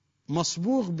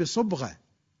مصبوغ بصبغة،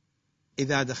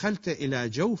 إذا دخلت إلى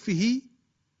جوفه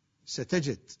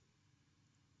ستجد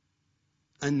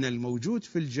أن الموجود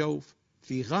في الجوف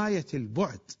في غاية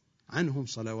البعد عنهم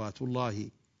صلوات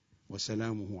الله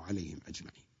وسلامه عليهم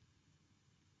أجمعين.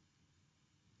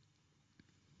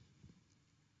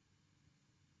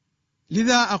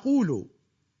 لذا أقول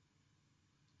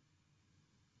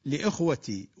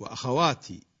لإخوتي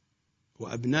وأخواتي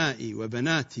وأبنائي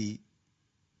وبناتي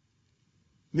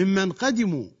ممن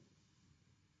قدموا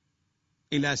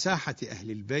إلى ساحة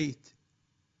أهل البيت: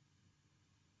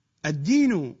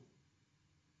 الدين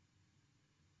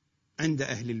عند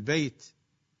أهل البيت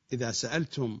إذا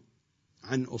سألتم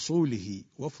عن أصوله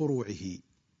وفروعه،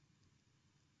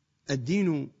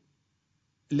 الدين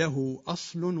له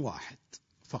أصل واحد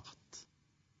فقط.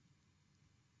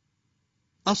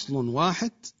 أصل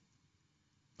واحد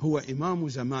هو إمام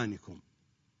زمانكم،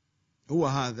 هو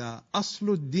هذا أصل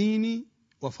الدين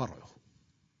وفرعه،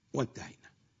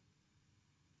 وانتهينا.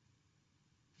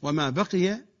 وما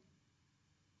بقي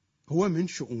هو من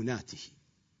شؤوناته.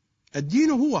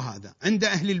 الدين هو هذا عند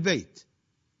أهل البيت.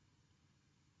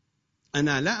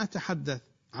 أنا لا أتحدث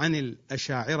عن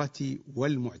الأشاعرة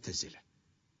والمعتزلة،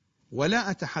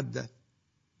 ولا أتحدث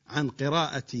عن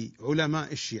قراءة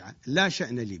علماء الشيعة، لا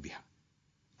شأن لي بها.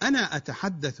 أنا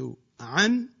أتحدث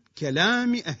عن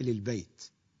كلام أهل البيت،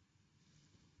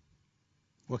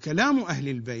 وكلام أهل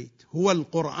البيت هو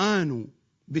القرآن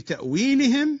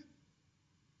بتأويلهم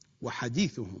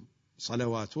وحديثهم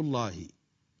صلوات الله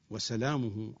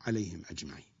وسلامه عليهم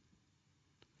أجمعين.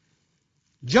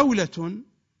 جولة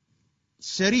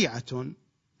سريعة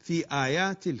في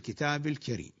آيات الكتاب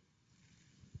الكريم.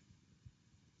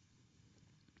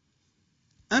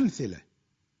 أمثلة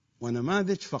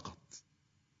ونماذج فقط،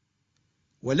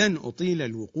 ولن أطيل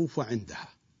الوقوف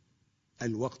عندها،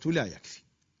 الوقت لا يكفي.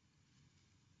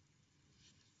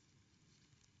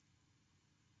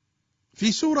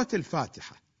 في سورة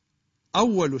الفاتحة،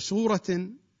 أول سورة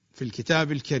في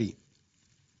الكتاب الكريم،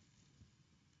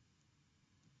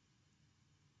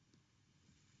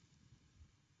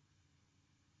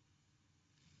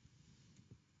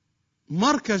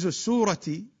 مركز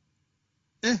السورة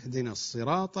اهدنا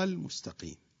الصراط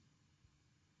المستقيم.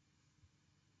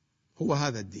 هو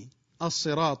هذا الدين،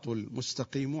 الصراط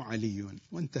المستقيم علي،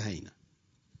 وانتهينا.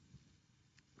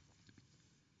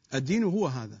 الدين هو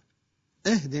هذا،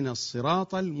 اهدنا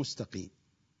الصراط المستقيم.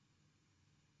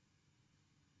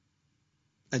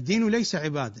 الدين ليس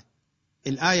عبادة.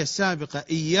 الآية السابقة: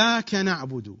 إياك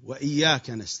نعبد وإياك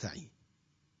نستعين.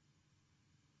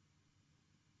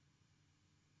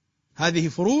 هذه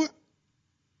فروع،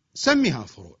 سمها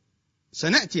فروع،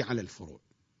 سنأتي على الفروع.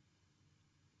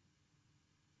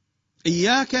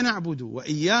 إياك نعبد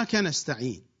وإياك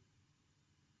نستعين،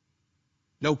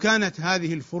 لو كانت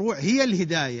هذه الفروع هي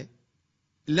الهداية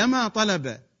لما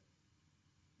طلب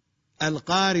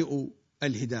القارئ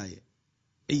الهداية.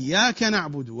 إياك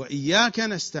نعبد وإياك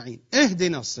نستعين،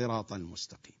 اهدنا الصراط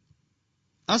المستقيم.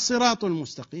 الصراط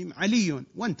المستقيم علي،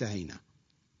 وانتهينا.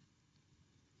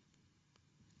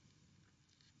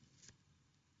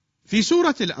 في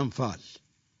سورة الأنفال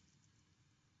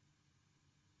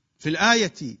في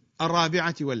الآية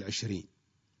 24: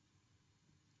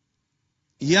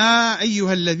 يا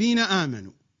أيها الذين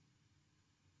آمنوا،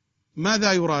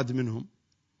 ماذا يراد منهم؟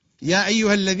 يا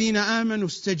أيها الذين آمنوا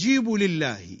استجيبوا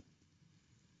لله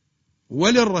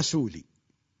وللرسول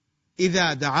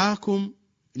إذا دعاكم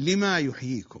لما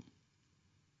يحييكم،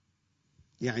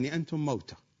 يعني أنتم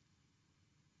موتى.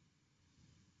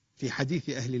 في حديث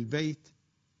أهل البيت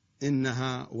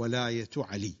إنها ولاية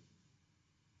علي،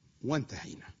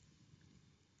 وانتهينا.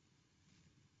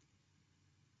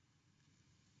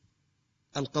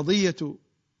 القضية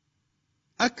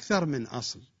أكثر من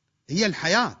أصل، هي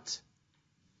الحياة.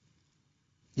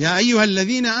 يا أيها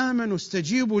الذين آمنوا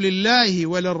استجيبوا لله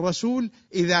وللرسول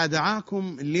إذا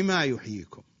دعاكم لما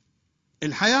يحييكم.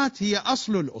 الحياة هي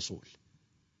أصل الأصول.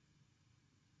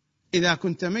 إذا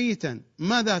كنت ميتا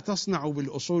ماذا تصنع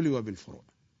بالأصول وبالفروع؟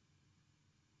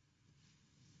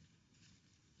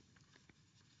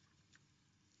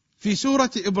 في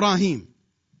سورة إبراهيم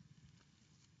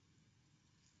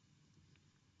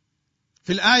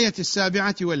في الآية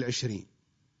 27: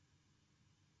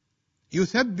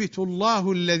 يثبت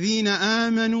الله الذين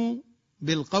آمنوا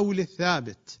بالقول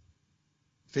الثابت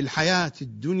في الحياة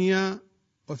الدنيا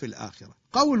وفي الآخرة.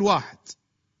 قول واحد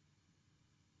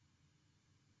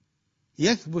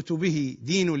يثبت به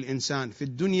دين الإنسان في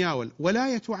الدنيا،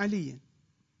 ولاية علي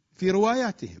في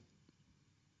رواياتهم.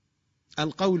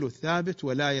 القول الثابت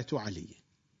ولاية علي.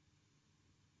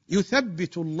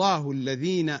 يثبت الله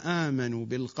الذين آمنوا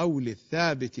بالقول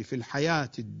الثابت في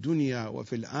الحياة الدنيا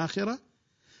وفي الآخرة،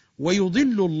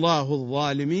 ويضل الله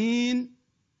الظالمين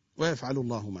ويفعل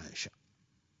الله ما يشاء.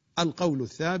 القول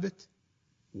الثابت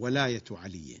ولاية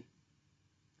علي،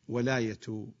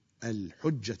 ولاية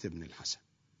الحجة بن الحسن.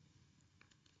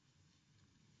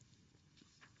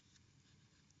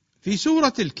 في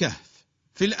سورة الكهف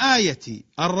في الآية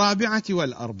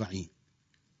 44: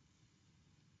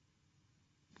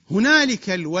 هنالك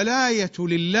الولاية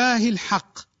لله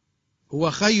الحق،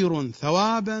 هو خير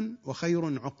ثوابا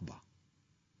وخير عقبا.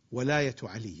 ولاية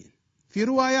علي في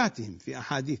رواياتهم، في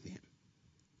أحاديثهم،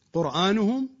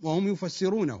 قرآنهم وهم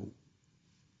يفسرونه.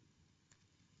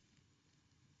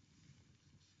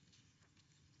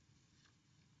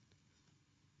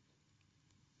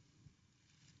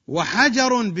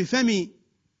 وحجر بفم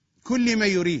كل من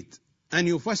يريد أن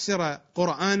يفسر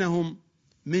قرآنهم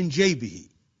من جيبه،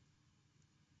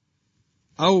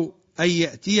 أو أن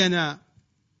يأتينا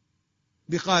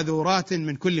بقاذورات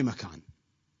من كل مكان.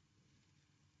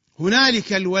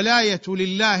 هنالك الولاية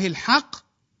لله الحق،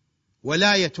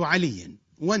 ولاية علي،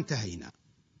 وانتهينا.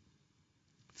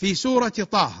 في سورة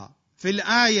طه في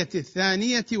الآية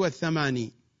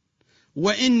 82: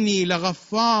 وإني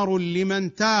لغفار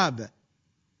لمن تاب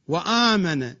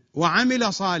وآمن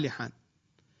وعمل صالحا.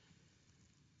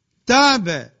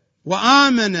 تاب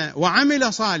وآمن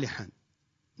وعمل صالحا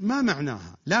ما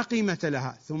معناها؟ لا قيمة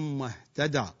لها. ثم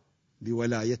اهتدى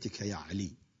بولايتك يا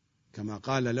علي، كما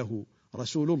قال له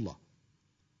رسول الله: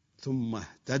 ثم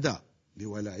اهتدى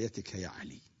بولايتك يا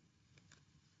علي.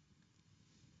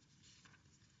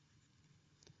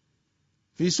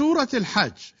 في سورة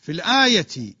الحج في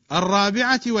الآية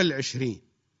 24: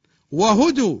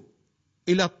 وهدوا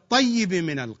إلى الطيب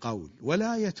من القول،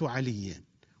 ولاية علي.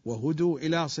 وهدوا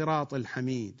إلى صراط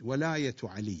الحميد، ولاية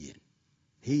علي.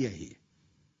 هي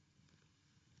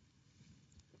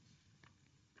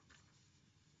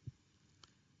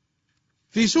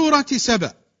في سورة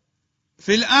سبأ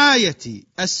في الآية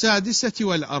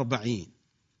 46: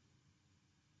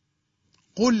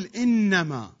 قل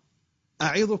إنما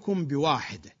أعظكم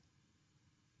بواحدة،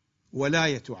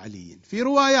 ولاية علي. في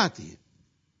رواياتهم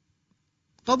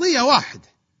قضية واحدة: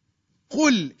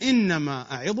 قل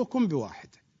إنما أعظكم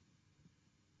بواحدة.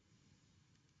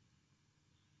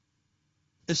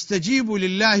 استجيبوا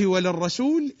لله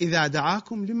وللرسول إذا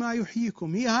دعاكم لما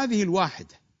يحييكم. هي هذه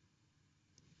الواحدة.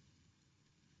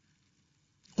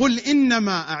 قل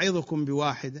إنما أعظكم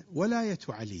بواحدة، ولاية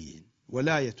علي،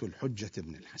 ولاية الحجة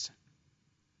بن الحسن.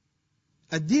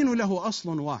 الدين له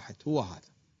أصل واحد، هو هذا،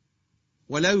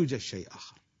 ولا يوجد شيء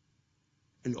آخر.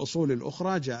 الأصول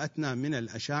الأخرى جاءتنا من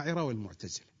الأشاعرة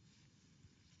والمعتزلة.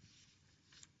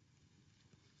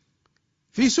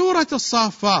 في سورة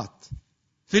الصافات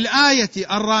في الآية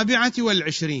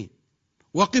 24: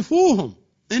 وقفوهم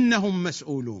إنهم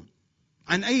مسؤولون.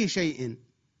 عن أي شيء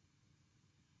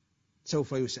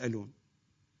سوف يسألون؟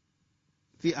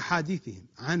 في أحاديثهم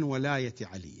عن ولاية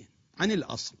علي، عن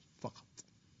الأصل فقط.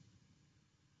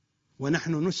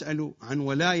 ونحن نسأل عن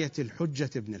ولاية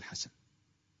الحجة بن الحسن.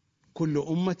 كل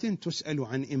أمة تسأل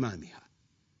عن إمامها.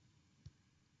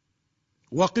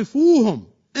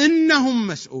 وقفوهم إنهم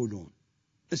مسؤولون.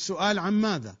 السؤال عن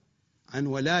ماذا؟ عن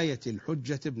ولاية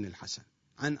الحجة بن الحسن،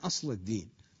 عن أصل الدين،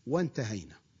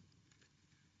 وانتهينا.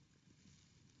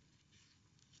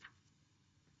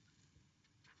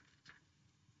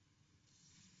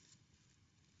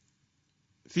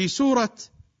 في سورة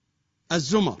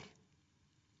الزمر: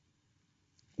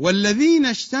 والذين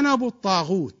اجتنبوا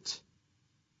الطاغوت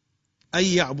أن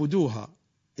يعبدوها،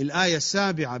 الآية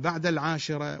 7 بعد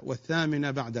 10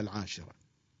 و8 بعد 10.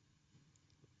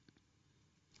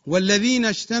 والذين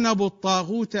اجتنبوا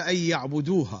الطاغوت أن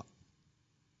يعبدوها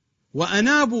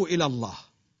وأنابوا إلى الله.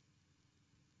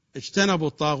 اجتنبوا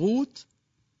الطاغوت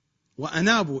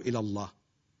وأنابوا إلى الله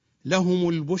لهم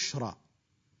البشرى.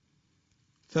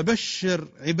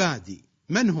 فبشر عبادي.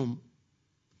 من هم؟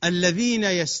 الذين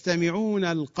يستمعون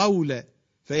القول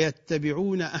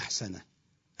فيتبعون أحسنه.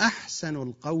 أحسن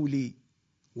القول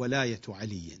ولاية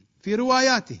علي في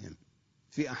رواياتهم،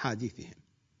 في أحاديثهم.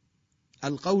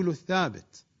 القول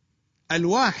الثابت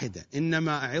الواحدة،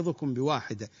 إنما أعظكم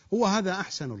بواحدة، هو هذا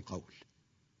أحسن القول.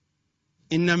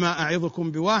 إنما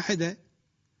أعظكم بواحدة.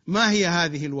 ما هي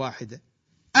هذه الواحدة؟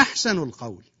 أحسن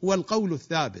القول هو القول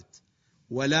الثابت،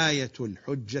 ولاية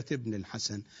الحجة بن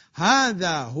الحسن.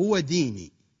 هذا هو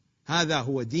ديني، هذا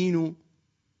هو دين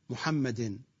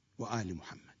محمد وآل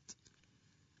محمد.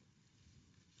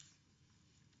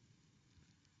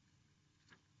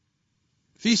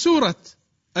 في سورة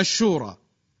الشورى: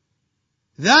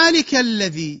 ذلك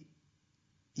الذي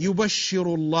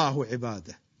يبشر الله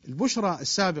عباده. البشرى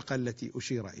السابقة التي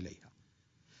أشير إليها.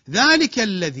 ذلك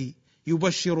الذي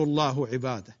يبشر الله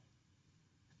عباده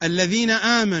الذين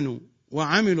آمنوا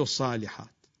وعملوا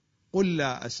الصالحات قل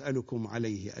لا أسألكم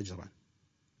عليه أجرا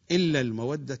إلا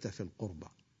المودة في القربى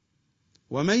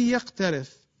ومن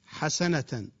يقترف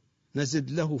حسنة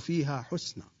نزد له فيها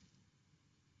حسنا.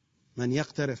 من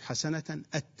يقترف حسنة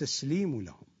التسليم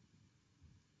لهم.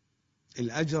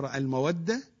 الأجر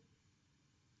المودة،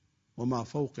 وما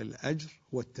فوق الأجر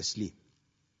هو التسليم.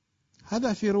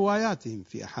 هذا في رواياتهم،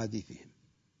 في أحاديثهم.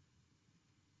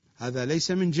 هذا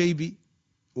ليس من جيبي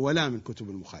ولا من كتب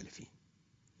المخالفين،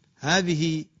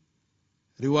 هذه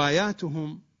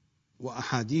رواياتهم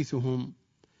وأحاديثهم،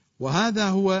 وهذا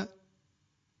هو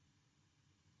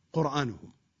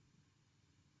قرآنهم.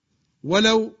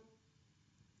 ولو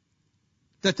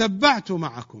تتبعت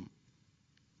معكم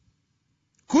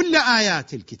كل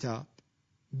آيات الكتاب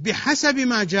بحسب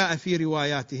ما جاء في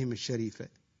رواياتهم الشريفة،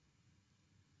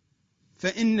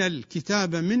 فإن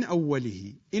الكتاب من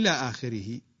أوله إلى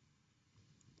آخره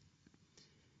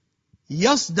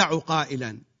يصدع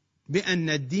قائلا بأن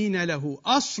الدين له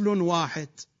أصل واحد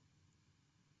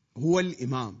هو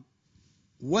الإمام،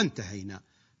 وانتهينا.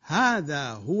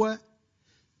 هذا هو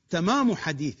تمام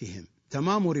حديثهم،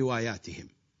 تمام رواياتهم.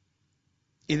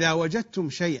 إذا وجدتم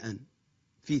شيئا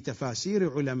في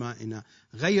تفاسير علمائنا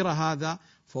غير هذا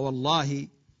فوالله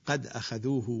قد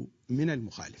أخذوه من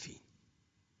المخالفين.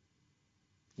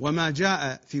 وما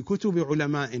جاء في كتب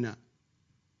علمائنا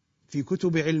في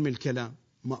كتب علم الكلام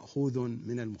مأخوذ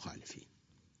من المخالفين.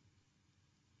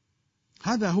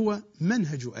 هذا هو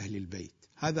منهج أهل البيت،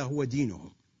 هذا هو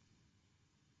دينهم.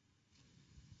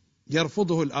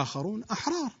 يرفضه الآخرون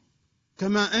أحرار،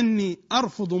 كما أني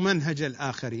أرفض منهج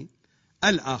الآخرين،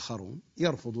 الآخرون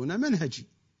يرفضون منهجي.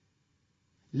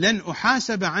 لن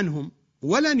أحاسب عنهم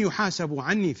ولن يحاسبوا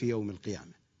عني في يوم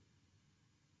القيامة.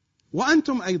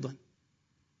 وأنتم أيضا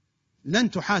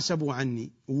لن تحاسبوا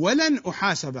عني ولن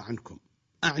أحاسب عنكم،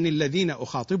 أعني الذين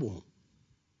أخاطبهم.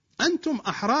 أنتم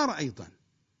أحرار أيضا.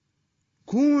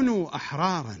 كونوا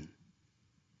أحرارا،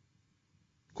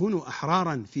 كونوا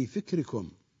أحرارا في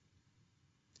فكركم.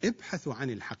 ابحثوا عن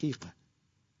الحقيقة.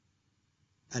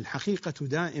 الحقيقة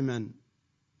دائما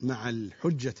مع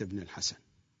الحجة بن الحسن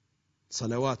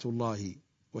صلوات الله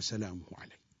وسلامه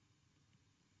عليه.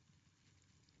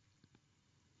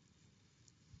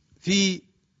 في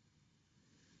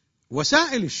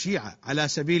وسائل الشيعة على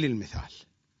سبيل المثال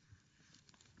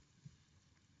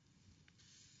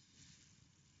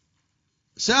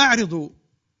سأعرض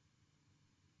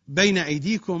بين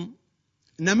أيديكم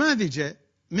نماذج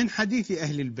من حديث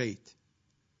أهل البيت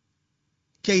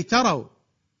كي تروا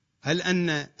هل أن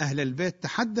أهل البيت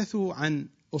تحدثوا عن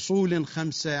أصول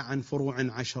 5 عن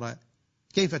فروع 10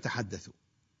 كيف تحدثوا؟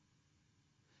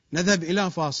 نذهب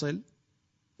إلى فاصل،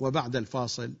 وبعد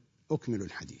الفاصل أكمل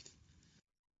الحديث.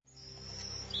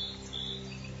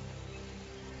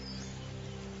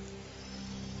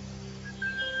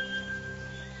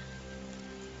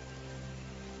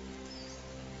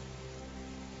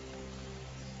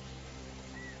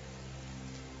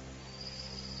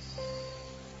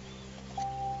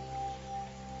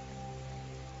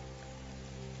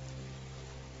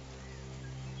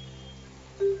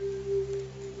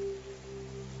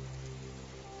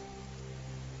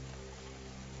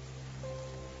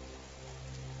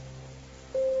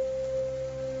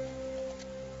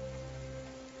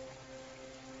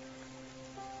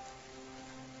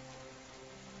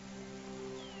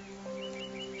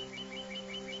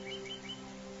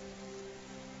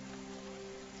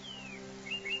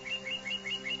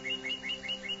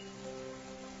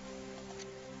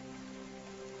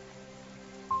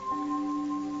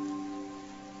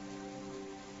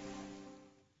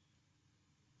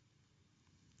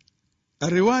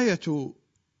 الرواية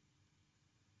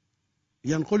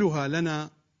ينقلها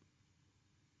لنا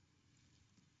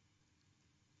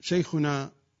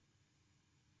شيخنا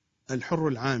الحر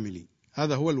العاملي،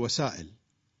 هذا هو الوسائل،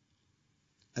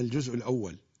 الجزء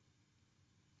الأول،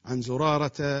 عن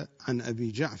زرارة عن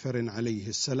أبي جعفر عليه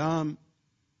السلام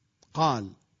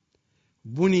قال: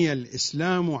 بني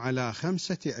الإسلام على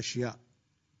 5 أشياء: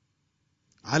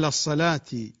 على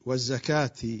الصلاة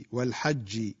والزكاة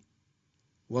والحج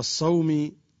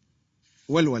والصوم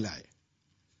والولاية.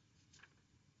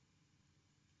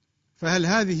 فهل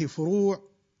هذه فروع؟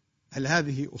 هل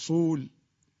هذه أصول؟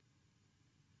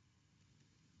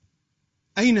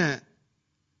 أين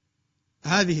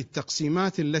هذه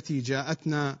التقسيمات التي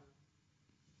جاءتنا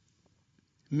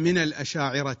من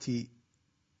الأشاعرة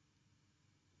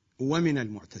ومن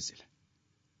المعتزلة؟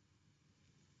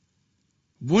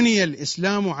 بني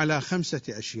الإسلام على 5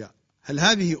 أشياء، هل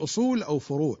هذه أصول أو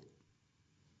فروع؟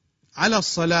 على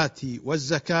الصلاة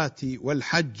والزكاة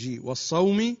والحج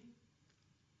والصوم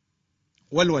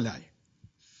والولاية.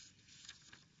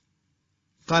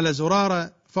 قال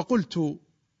زرارة: فقلت: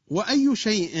 وأي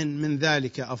شيء من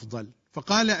ذلك أفضل؟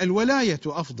 فقال: الولاية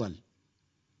أفضل،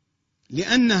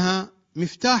 لأنها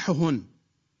مفتاحهن،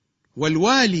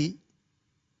 والوالي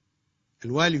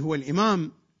هو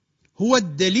الإمام، هو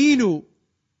الدليل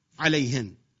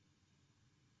عليهن.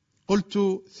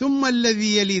 قلت: ثم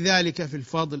الذي يلي ذلك في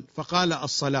الفضل؟ فقال: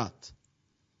 الصلاة.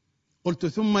 قلت: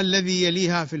 ثم الذي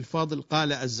يليها في الفضل؟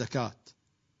 قال: الزكاة،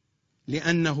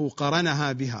 لأنه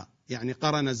قرنها بها، يعني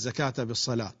قرن الزكاة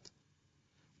بالصلاة،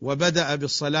 وبدأ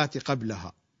بالصلاة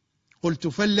قبلها. قلت: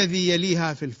 فالذي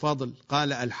يليها في الفضل؟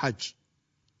 قال: الحج.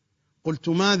 قلت: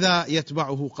 ماذا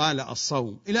يتبعه؟ قال: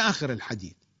 الصوم، إلى آخر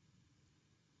الحديث.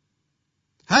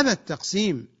 هذا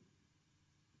التقسيم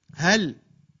هل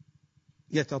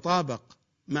يتطابق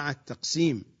مع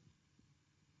التقسيم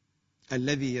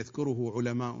الذي يذكره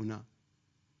علماؤنا؟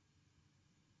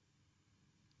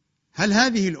 هل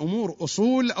هذه الأمور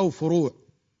أصول أو فروع؟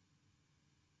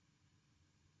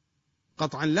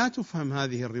 قطعا لا تفهم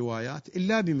هذه الروايات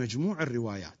إلا بمجموع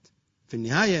الروايات، في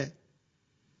النهاية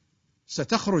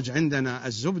ستخرج عندنا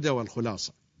الزبدة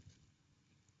والخلاصة.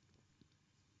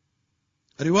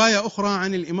 رواية أخرى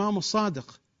عن الإمام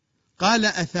الصادق قال: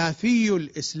 أثافي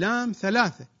الإسلام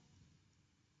 3.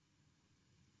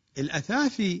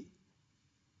 الأثافي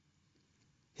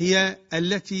هي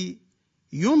التي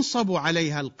ينصب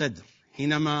عليها القدر،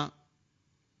 حينما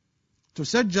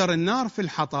تسجر النار في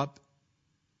الحطب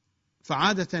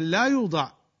فعادة لا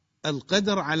يوضع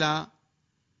القدر على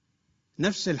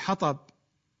نفس الحطب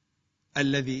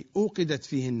الذي أوقدت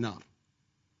فيه النار،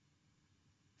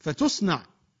 فتصنع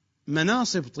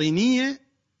مناصب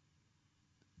طينية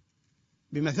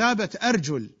بمثابة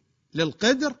أرجل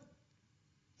للقدر،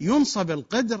 ينصب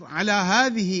القدر على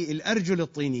هذه الأرجل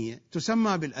الطينية،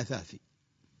 تسمى بالأثافي.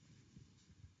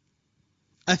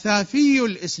 أثافي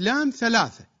الإسلام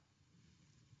 3،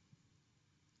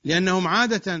 لأنهم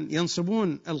عادة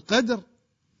ينصبون القدر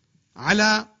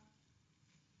على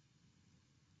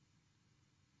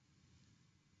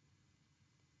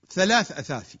ثلاث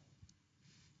أثافي.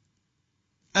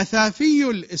 أثافي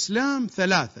الإسلام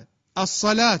 3: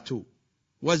 الصلاة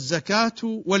والزكاة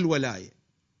والولاية،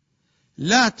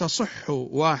 لا تصح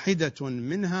واحدة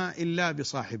منها إلا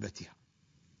بصاحبتها.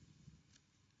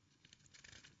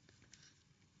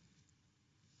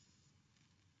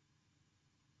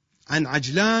 عن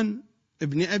عجلان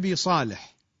ابن أبي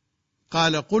صالح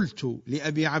قال: قلت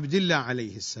لأبي عبد الله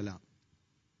عليه السلام: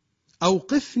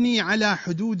 أوقفني على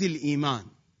حدود الإيمان.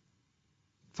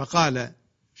 فقال: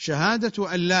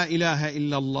 شهادة أن لا إله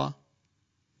إلا الله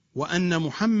وأن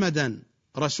محمدا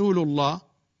رسول الله،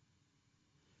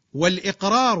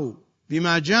 والإقرار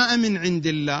بما جاء من عند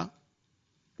الله،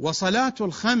 وصلاة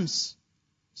الخمس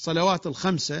صلوات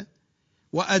الخمسة،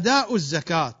 وأداء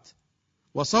الزكاة،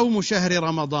 وصوم شهر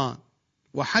رمضان،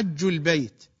 وحج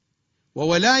البيت،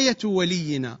 وولاية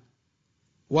ولينا،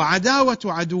 وعداوة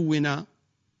عدونا،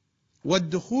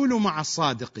 والدخول مع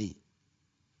الصادقين.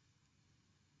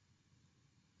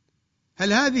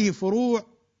 هل هذه فروع؟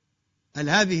 هل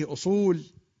هذه أصول؟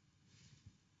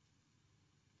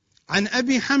 عن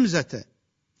أبي حمزة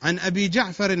عن أبي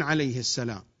جعفر عليه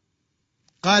السلام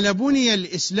قال: بني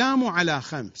الإسلام على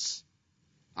 5: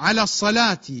 على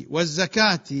الصلاة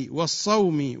والزكاة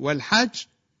والصوم والحج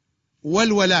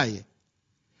والولاية،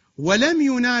 ولم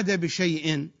يناد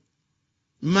بشيء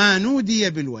ما نودي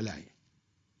بالولاية.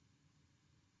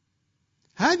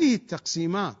 هذه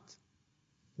التقسيمات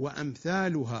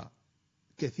وأمثالها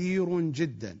كثير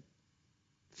جدا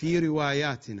في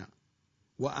رواياتنا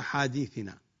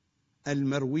وأحاديثنا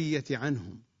المروية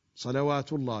عنهم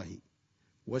صلوات الله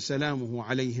وسلامه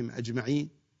عليهم أجمعين،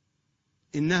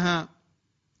 إنها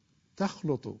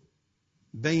تخلط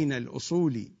بين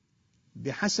الأصول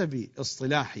بحسب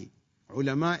اصطلاح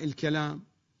علماء الكلام،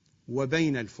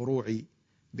 وبين الفروع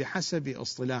بحسب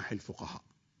اصطلاح الفقهاء.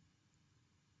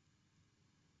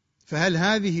 فهل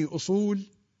هذه أصول؟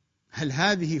 هل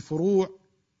هذه فروع؟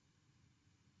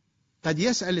 قد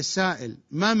يسأل السائل: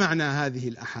 ما معنى هذه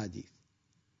الأحاديث؟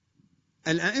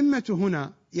 الأئمة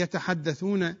هنا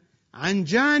يتحدثون عن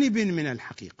جانب من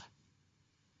الحقيقة.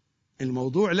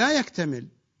 الموضوع لا يكتمل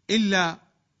إلا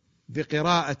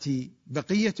بقراءة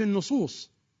بقية النصوص،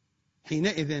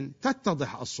 حينئذ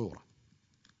تتضح الصورة.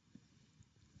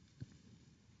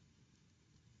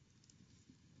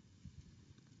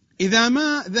 إذا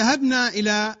ما ذهبنا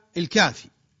إلى الكافي،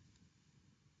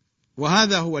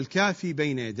 وهذا هو الكافي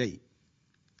بين يدي،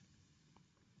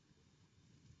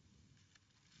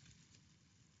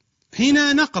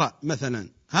 حين نقرأ مثلا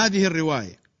هذه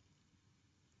الرواية: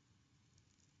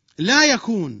 لا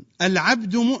يكون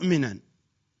العبد مؤمنا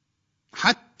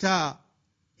حتى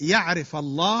يعرف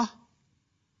الله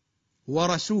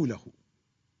ورسوله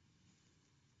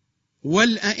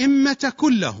والأئمة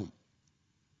كلهم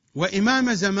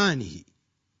وإمام زمانه،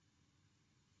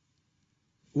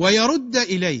 ويرد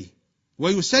إليه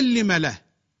ويسلم له.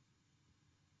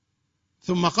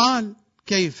 ثم قال: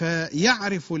 كيف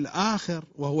يعرف الآخر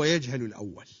وهو يجهل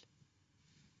الأول؟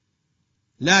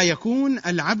 لا يكون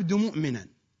العبد مؤمنا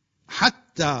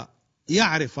حتى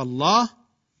يعرف الله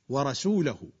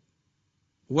ورسوله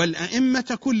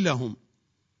والأئمة كلهم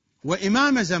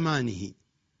وإمام زمانه،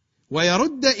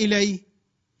 ويرد إليه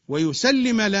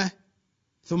ويسلم له.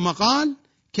 ثم قال: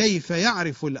 كيف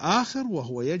يعرف الآخر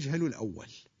وهو يجهل الأول؟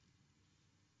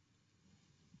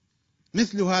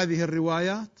 مثل هذه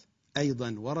الروايات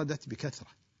أيضا وردت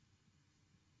بكثرة.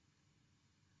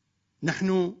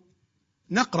 نحن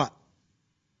نقرأ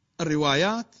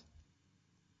الروايات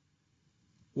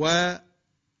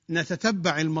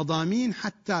ونتتبع المضامين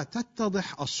حتى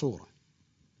تتضح الصورة.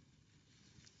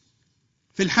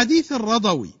 في الحديث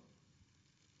الرضوي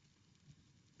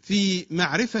في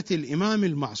معرفة الإمام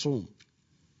المعصوم،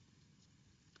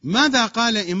 ماذا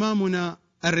قال إمامنا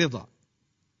الرضا؟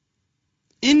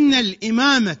 إن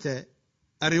الإمامة،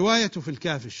 الرواية في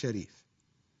الكافي الشريف: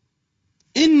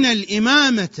 إن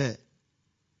الإمامة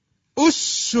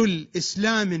أس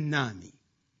الإسلام النامي.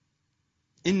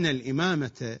 إن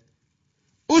الإمامة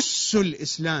أس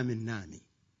الإسلام النامي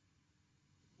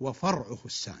وفرعه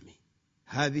السامي.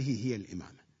 هذه هي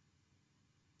الإمامة،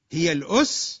 هي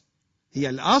الأس، هي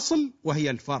الأصل وهي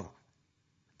الفرع.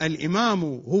 الإمام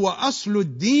هو أصل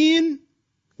الدين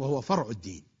وهو فرع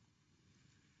الدين.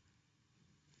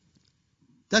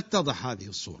 تتضح هذه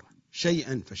الصورة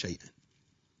شيئا فشيئا.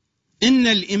 إن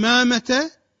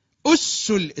الإمامة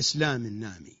أس الإسلام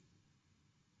النامي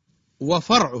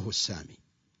وفرعه السامي.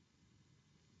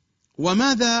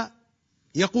 وماذا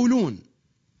يقولون؟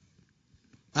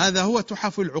 هذا هو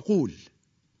تحف العقول،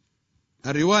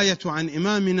 الرواية عن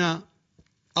إمامنا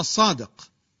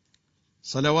الصادق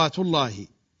صلوات الله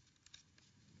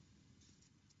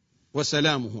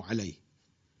وسلامه عليه،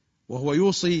 وهو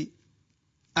يوصي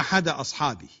أحد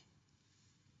أصحابه: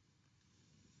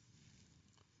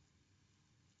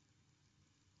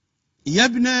 يا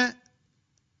ابن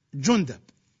جندب،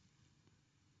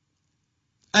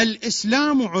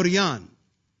 الإسلام عريان،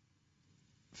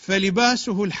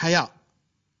 فلباسه الحياء،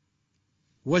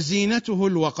 وزينته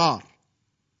الوقار،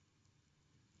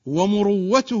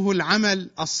 ومروته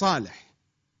العمل الصالح،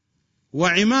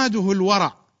 وعماده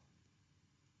الورع،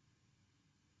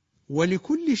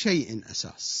 ولكل شيء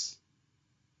أساس.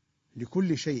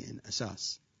 لكل شيء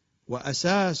أساس.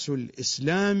 وأساس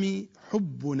الإسلام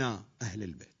حبنا أهل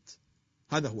البيت.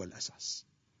 هذا هو الأساس،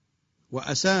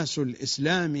 وأساس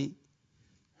الإسلام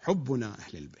حبنا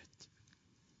أهل البيت.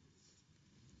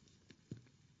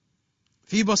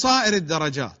 في بصائر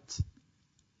الدرجات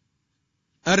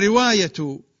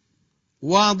الرواية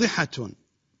واضحة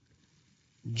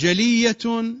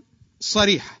جلية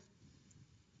صريحة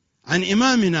عن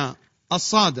إمامنا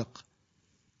الصادق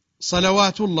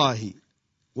صلوات الله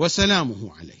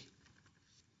وسلامه عليه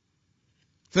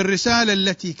في الرسالة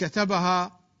التي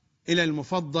كتبها إلى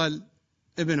المفضل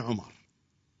ابن عمر: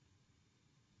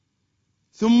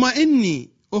 ثم إني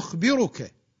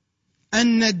أخبرك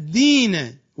أن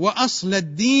الدين وأصل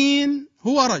الدين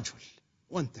هو رجل،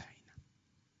 وانتهينا.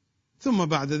 ثم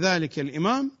بعد ذلك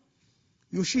الإمام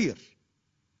يشير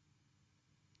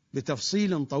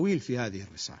بتفصيل طويل في هذه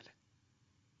الرسالة،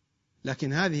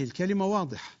 لكن هذه الكلمة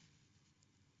واضحة: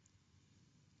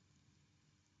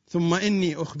 ثم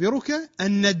إني أخبرك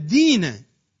أن الدين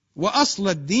وأصل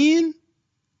الدين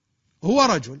هو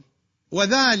رجل،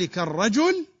 وذلك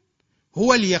الرجل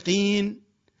هو اليقين،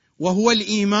 وهو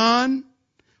الإيمان،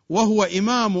 وهو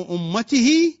إمام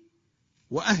أمته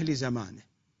وأهل زمانه،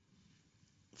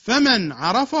 فمن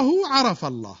عرفه عرف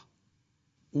الله،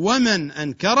 ومن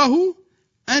أنكره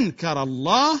أنكر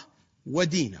الله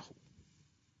ودينه،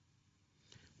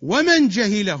 ومن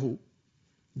جهله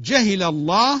جهل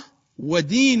الله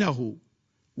ودينه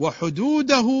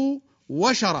وحدوده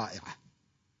وشرائعه.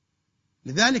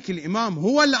 لذلك الإمام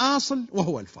هو الأصل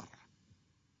وهو الفرع.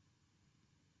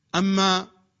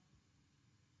 أما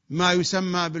ما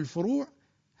يسمى بالفروع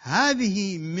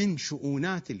هذه من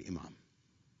شؤونات الإمام،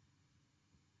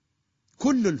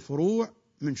 كل الفروع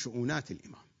من شؤونات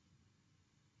الإمام.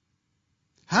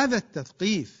 هذا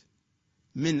التثقيف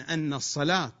من أن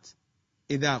الصلاة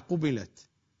إذا قبلت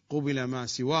قبل ما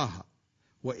سواها،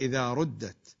 وإذا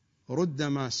ردت رد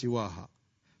ما سواها،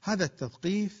 هذا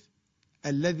التثقيف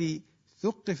الذي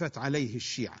ثقفت عليه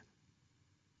الشيعة،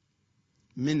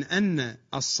 من أن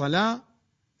الصلاة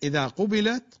إذا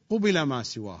قبلت قبل ما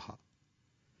سواها،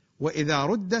 وإذا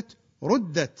ردت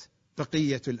ردت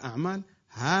بقية الأعمال،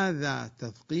 هذا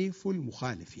تثقيف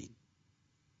المخالفين.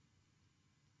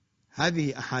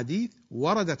 هذه أحاديث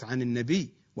وردت عن النبي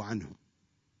وعنهم.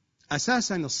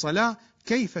 أساسا الصلاة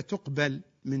كيف تقبل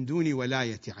من دون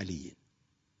ولاية علي؟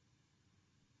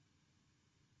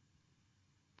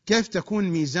 كيف تكون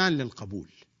ميزان للقبول؟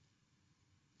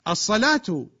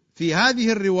 الصلاة في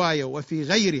هذه الرواية وفي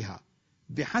غيرها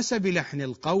بحسب لحن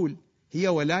القول هي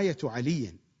ولاية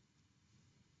علي،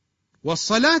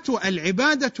 والصلاة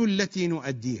العبادة التي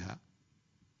نؤديها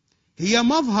هي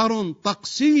مظهر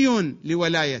طقسي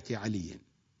لولاية علي.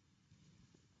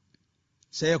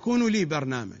 سيكون لي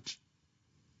برنامج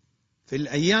في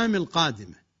الأيام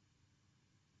القادمة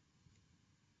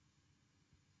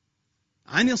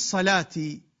عن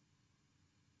الصلاة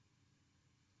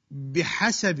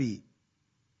بحسب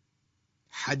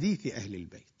حديث أهل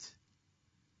البيت.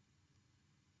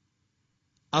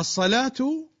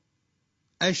 الصلاة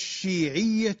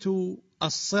الشيعية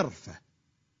الصرفة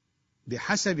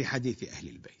بحسب حديث أهل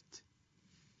البيت.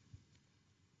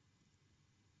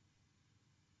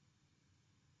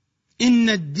 إن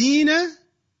الدين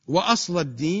وأصل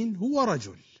الدين هو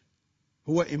رجل،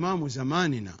 هو إمام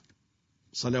زماننا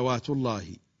صلوات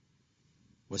الله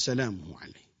وسلامه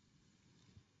عليه.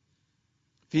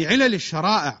 في علل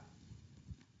الشرائع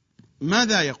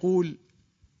ماذا يقول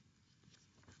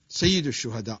سيد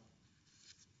الشهداء؟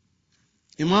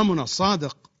 إمامنا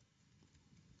الصادق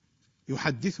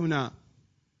يحدثنا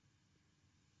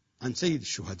عن سيد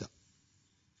الشهداء: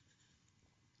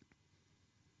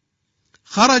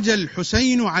 خرج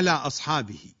الحسين على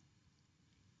أصحابه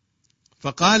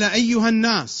فقال: أيها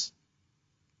الناس،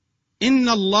 إن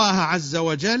الله عز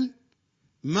وجل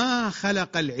ما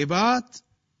خلق العباد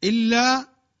إلا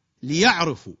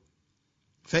ليعرفوا،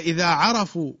 فإذا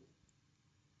عرفوا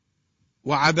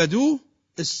وعبدوه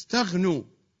استغنوا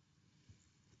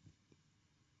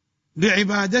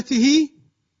بعبادته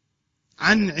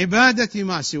عن عبادة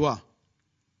ما سواه.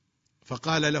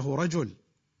 فقال له رجل: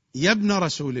 يا ابن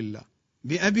رسول الله،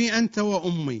 بأبي أنت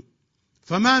وأمي،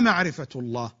 فما معرفة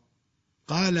الله؟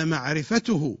 قال: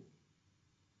 معرفته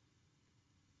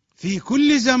في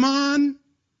كل زمان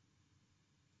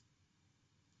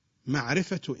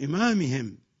معرفة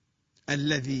إمامهم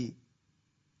الذي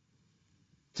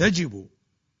تجب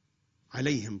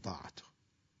عليهم طاعته.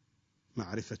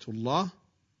 معرفة الله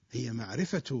هي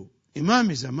معرفة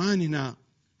إمام زماننا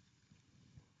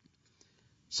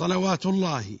صلوات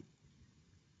الله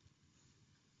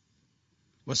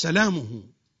وسلامه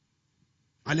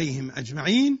عليهم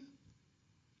أجمعين.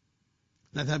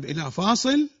 نذهب إلى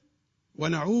فاصل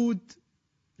ونعود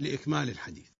لإكمال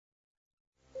الحديث.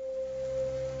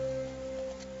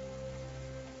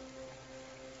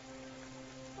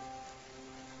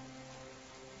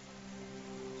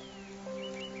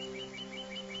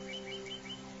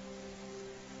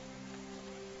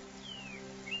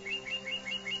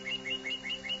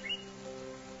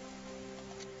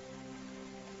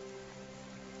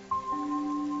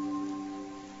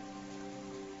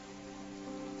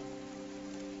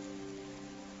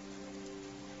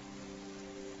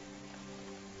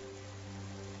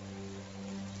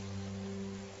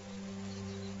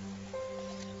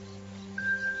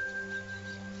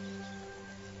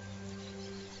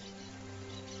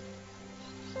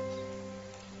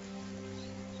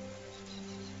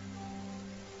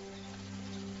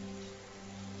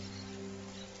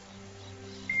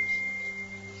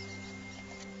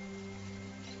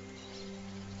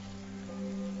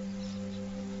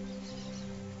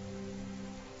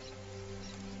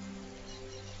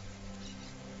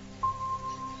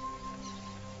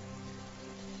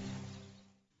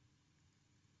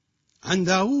 عن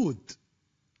داود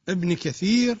ابن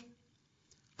كثير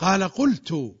قال: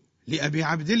 قلت لأبي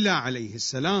عبد الله عليه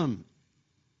السلام: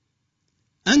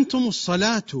 أنتم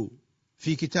الصلاة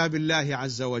في كتاب الله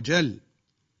عز وجل،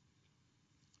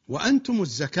 وأنتم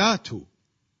الزكاة،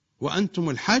 وأنتم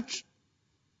الحج.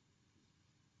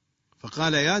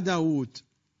 فقال: يا داود،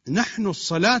 نحن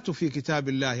الصلاة في كتاب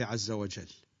الله عز وجل،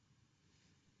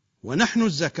 ونحن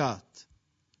الزكاة،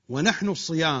 ونحن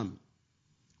الصيام،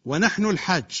 ونحن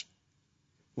الحج،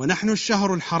 ونحن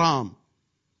الشهر الحرام،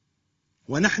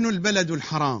 ونحن البلد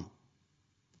الحرام،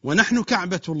 ونحن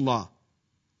كعبة الله،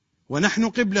 ونحن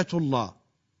قبلة الله،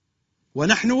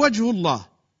 ونحن وجه الله.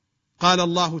 قال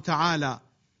الله تعالى: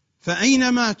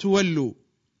 فأينما تولوا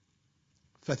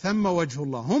فثم وجه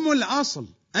الله. هم الأصل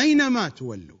أينما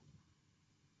تولوا،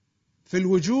 في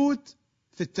الوجود،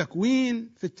 في التكوين،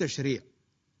 في التشريع،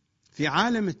 في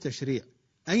عالم التشريع،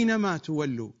 أينما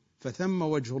تولوا فثم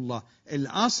وجه الله.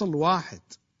 الأصل واحد،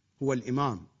 هو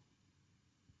الإمام،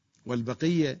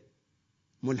 والبقية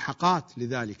ملحقات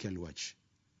لذلك الوجه.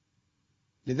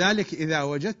 لذلك إذا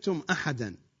وجدتم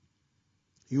أحدا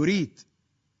يريد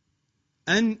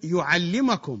أن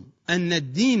يعلمكم أن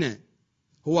الدين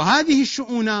هو هذه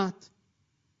الشؤونات،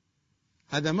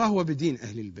 هذا ما هو بدين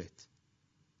أهل البيت.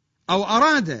 أو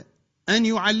أراد أن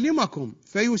يعلمكم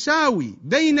فيساوي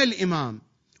بين الإمام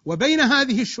وبين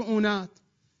هذه الشؤونات،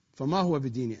 فما هو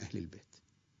بدين أهل البيت.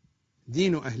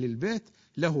 دين أهل البيت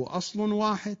له أصل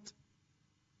واحد،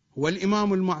 هو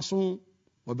الإمام المعصوم،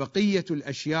 وبقية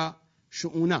الأشياء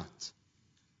شؤونات.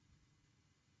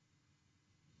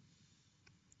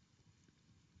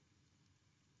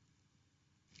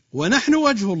 ونحن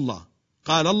وجه الله.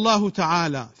 قال الله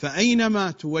تعالى: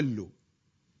 فأينما تولوا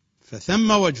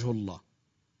فثم وجه الله،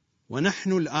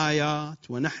 ونحن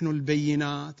الآيات، ونحن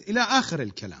البينات، إلى آخر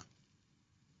الكلام.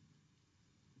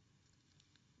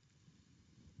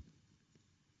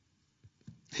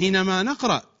 حينما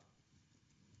نقرأ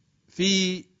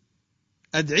في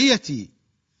أدعية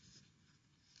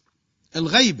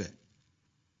الغيبة،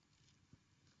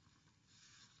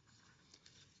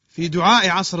 في دعاء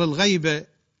عصر الغيبة،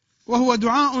 وهو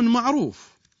دعاء معروف: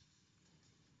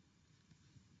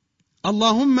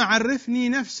 اللهم عرفني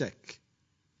نفسك،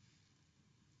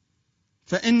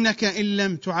 فإنك إن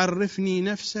لم تعرفني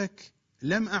نفسك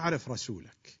لم أعرف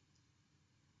رسولك.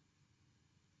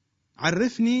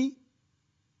 عرفني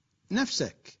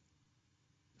نفسك،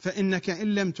 فإنك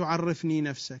إن لم تعرفني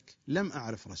نفسك لم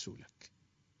أعرف رسولك.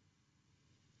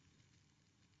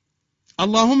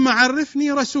 اللهم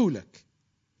عرفني رسولك،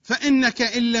 فإنك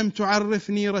إن لم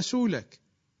تعرفني رسولك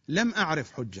لم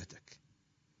أعرف حجتك.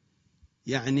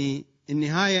 يعني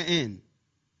النهاية أين؟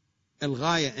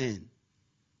 الغاية أين؟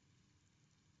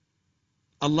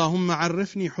 اللهم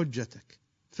عرفني حجتك،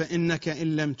 فإنك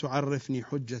إن لم تعرفني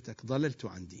حجتك ضللت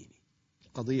عن ديني.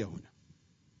 القضية هنا.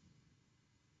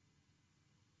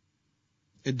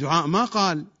 الدعاء ما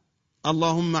قال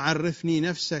اللهم عرفني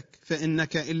نفسك،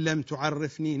 فإنك إن لم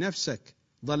تعرفني نفسك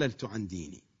ضللت عن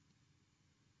ديني،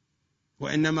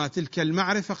 وإنما تلك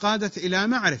المعرفة قادت إلى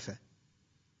معرفة: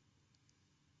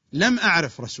 لم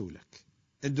أعرف رسولك.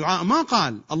 الدعاء ما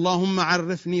قال اللهم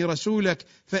عرفني رسولك،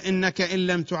 فإنك إن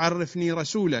لم تعرفني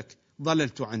رسولك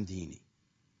ضللت عن ديني.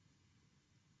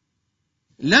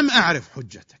 لم أعرف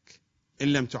حجتك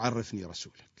إن لم تعرفني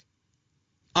رسولك.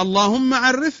 اللهم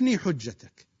عرفني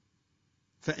حجتك،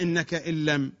 فإنك إن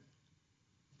لم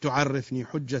تعرفني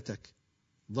حجتك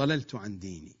ضللت عن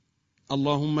ديني.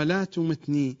 اللهم لا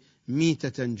تمتني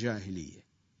ميتة جاهلية،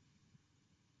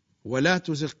 ولا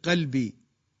تزغ قلبي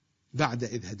بعد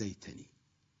إذ هديتني.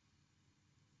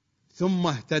 ثم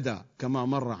اهتدى كما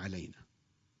مر علينا،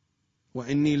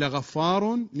 وإني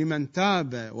لغفار لمن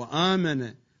تاب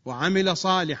وآمن وعمل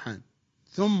صالحا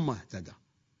ثم اهتدى،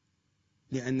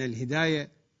 لأن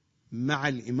الهداية مع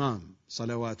الإمام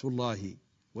صلوات الله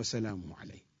وسلامه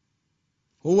عليه،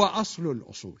 هو أصل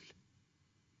الأصول.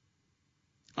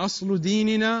 أصل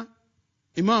ديننا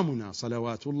إمامنا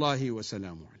صلوات الله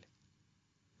وسلامه عليه،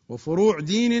 وفروع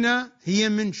ديننا هي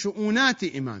من شؤونات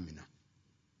إمامنا.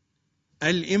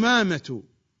 الإمامة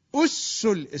أس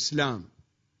الإسلام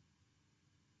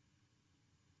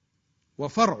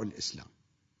وفرع الإسلام.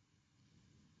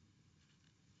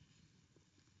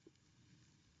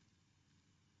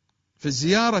 في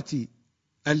الزيارة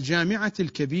الجامعة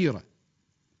الكبيرة،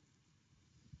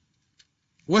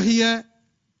 وهي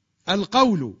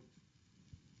القول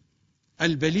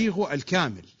البليغ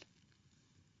الكامل،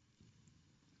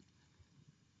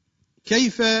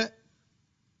 كيف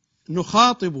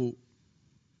نخاطب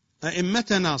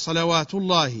أئمتنا صلوات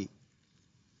الله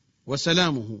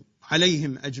وسلامه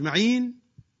عليهم أجمعين؟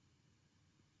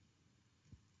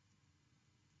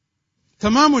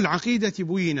 تمام العقيدة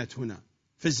بينت هنا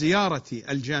في الزيارة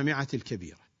الجامعة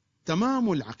الكبيرة،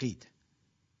 تمام العقيدة،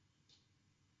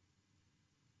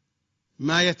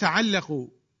 ما يتعلق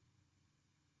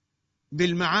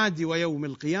بالمعاد ويوم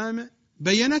القيامة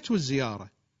بينته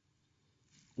الزيارة.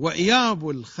 وإياب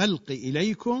الخلق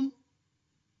إليكم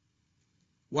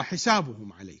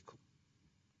وحسابهم عليكم،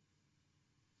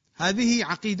 هذه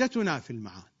عقيدتنا في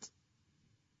المعاد،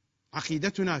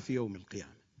 عقيدتنا في يوم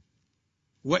القيامة.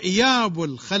 وإياب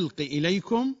الخلق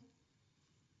إليكم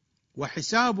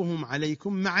وحسابهم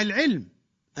عليكم، مع العلم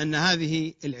أن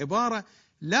هذه العبارة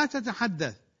لا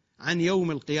تتحدث عن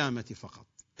يوم القيامة فقط،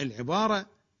 العبارة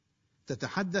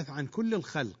تتحدث عن كل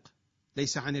الخلق،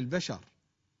 ليس عن البشر،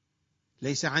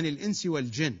 ليس عن الإنس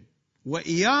والجن.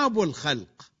 وإياب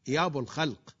الخلق، إياب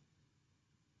الخلق،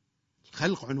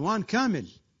 الخلق عنوان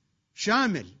كامل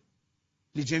شامل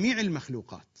لجميع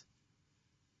المخلوقات،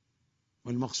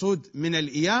 والمقصود من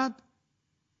الإياب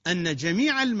أن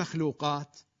جميع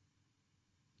المخلوقات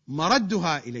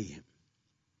مردها إليهم،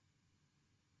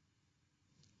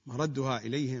 مردها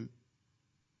إليهم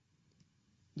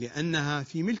لأنها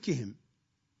في ملكهم.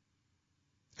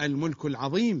 الملك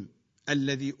العظيم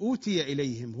الذي أوتي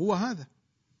إليهم هو هذا،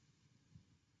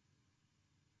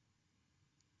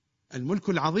 الملك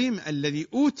العظيم الذي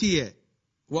أوتي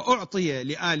وأعطي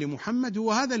لآل محمد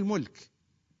هو هذا الملك.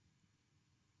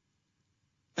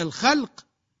 الخلق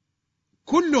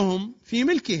كلهم في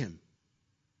ملكهم،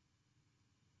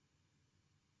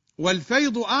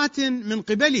 والفيض آت من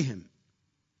قبلهم،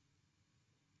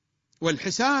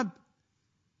 والحساب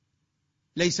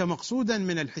ليس مقصودا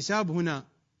من الحساب هنا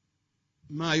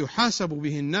ما يحاسب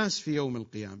به الناس في يوم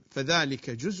القيامة، فذلك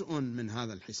جزء من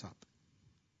هذا الحساب.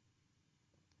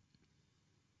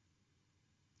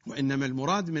 وإنما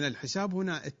المراد من الحساب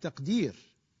هنا التقدير،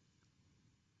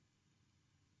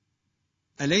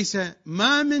 أليس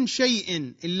ما من شيء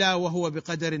إلا وهو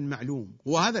بقدر معلوم،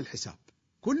 وهذا الحساب،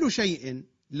 كل شيء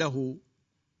له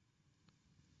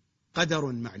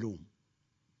قدر معلوم،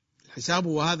 الحساب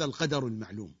هو هذا القدر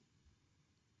المعلوم.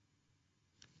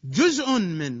 جزء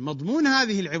من مضمون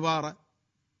هذه العبارة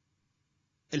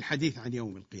الحديث عن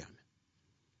يوم القيامة.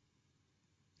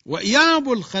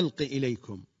 وإياب الخلق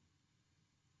إليكم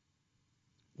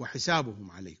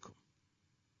وحسابهم عليكم.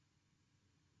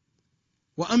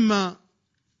 وأما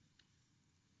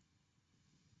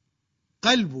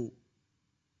قلب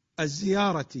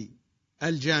الزيارة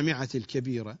الجامعة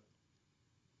الكبيرة،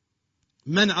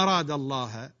 من أراد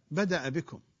الله بدأ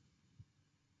بكم،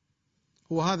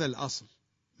 هو هذا الأصل،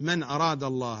 من أراد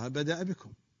الله بدأ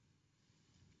بكم،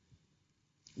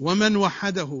 ومن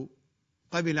وحده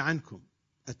قبل عنكم.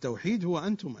 التوحيد هو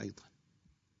أنتم أيضا،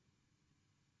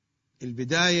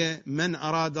 البداية من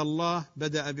أراد الله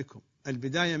بدأ بكم،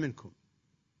 البداية منكم.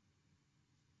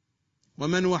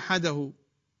 ومن وحده،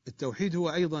 التوحيد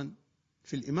هو أيضا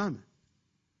في الإمامة،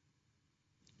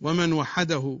 ومن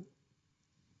وحده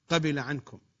قبل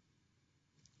عنكم،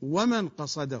 ومن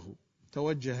قصده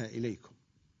توجه إليكم.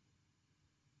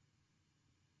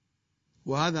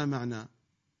 وهذا معنى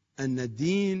أن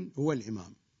الدين هو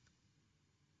الإمام،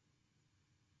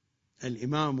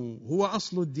 الإمام هو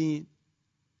أصل الدين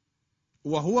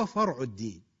وهو فرع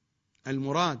الدين.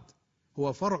 المراد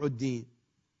هو فرع الدين،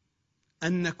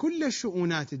 أن كل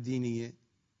الشؤونات الدينية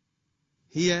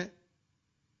هي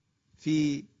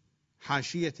في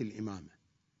حاشية الإمامة،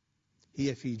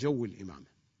 هي في جو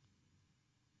الإمامة.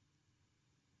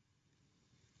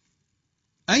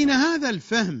 أين هذا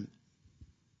الفهم؟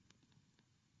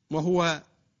 وهو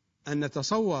أن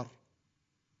نتصور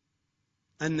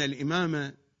أن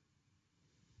الإمامة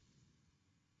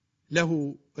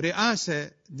له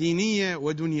رئاسة دينية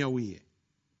ودنيوية،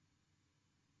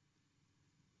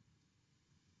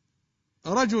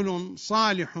 رجل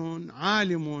صالح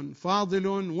عالم فاضل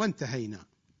وانتهينا.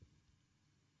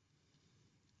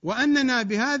 وأننا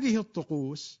بهذه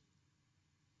الطقوس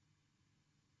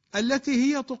التي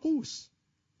هي طقوس،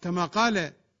 كما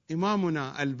قال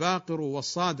إمامنا الباقر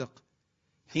والصادق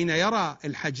حين يرى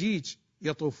الحجيج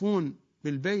يطوفون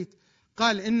بالبيت،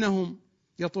 قال إنهم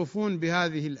يطوفون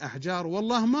بهذه الأحجار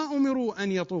والله ما أمروا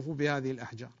أن يطوفوا بهذه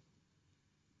الأحجار،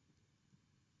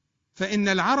 فإن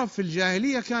العرب في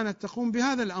الجاهلية كانت تقوم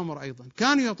بهذا الأمر أيضا،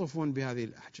 كانوا يطوفون بهذه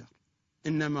الأحجار،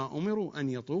 إنما أمروا أن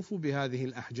يطوفوا بهذه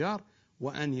الأحجار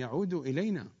وأن يعودوا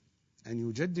إلينا، أن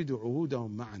يجددوا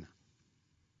عهودهم معنا.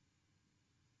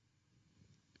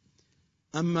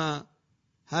 أما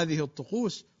هذه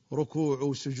الطقوس ركوع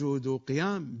وسجود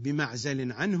وقيام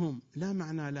بمعزل عنهم لا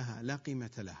معنى لها، لا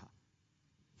قيمة لها.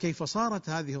 كيف صارت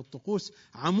هذه الطقوس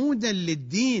عمودا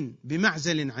للدين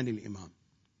بمعزل عن الإمام؟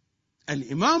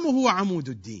 الإمام هو عمود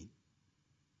الدين.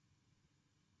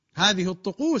 هذه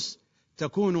الطقوس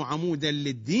تكون عمودا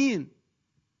للدين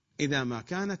إذا ما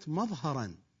كانت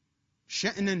مظهرا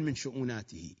شأنا من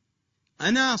شؤوناته.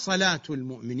 أنا صلاة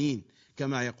المؤمنين،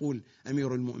 كما يقول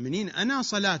أمير المؤمنين: أنا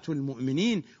صلاة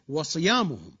المؤمنين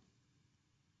وصيامهم.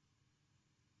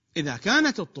 إذا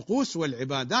كانت الطقوس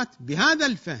والعبادات بهذا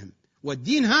الفهم،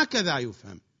 والدين هكذا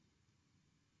يفهم،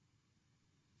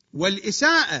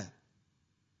 والإساءة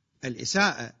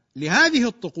لهذه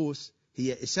الطقوس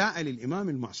هي إساءة للإمام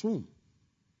المعصوم.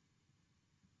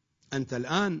 أنت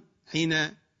الآن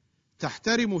حين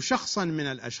تحترم شخصا من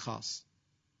الأشخاص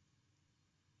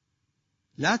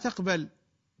لا تقبل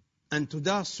أن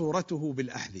تداس صورته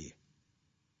بالأحذية،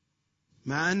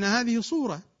 مع أن هذه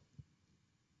صورة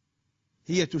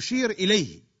هي تشير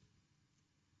إليه،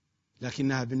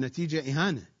 لكنها بالنتيجة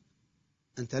إهانة.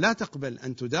 أنت لا تقبل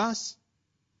أن تداس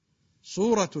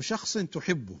صورة شخص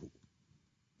تحبه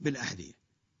بالأحذية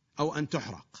أو أن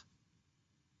تحرق.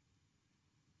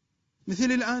 مثل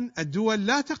الآن الدول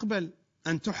لا تقبل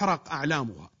أن تحرق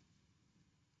أعلامها،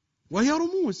 وهي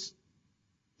رموز.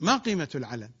 ما قيمة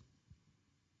العلم؟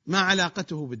 ما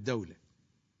علاقته بالدولة؟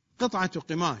 قطعة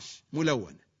قماش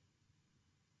ملونة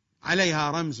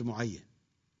عليها رمز معين.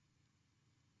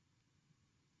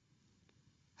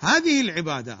 هذه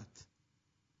العبادات،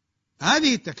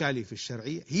 هذه التكاليف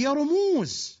الشرعية هي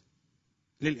رموز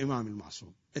للإمام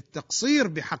المعصوم. التقصير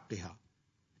بحقها،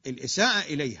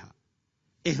 الإساءة إليها،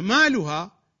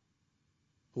 إهمالها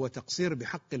هو تقصير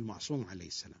بحق المعصوم عليه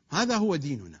السلام. هذا هو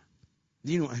ديننا،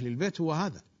 دين أهل البيت هو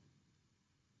هذا.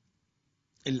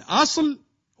 الأصل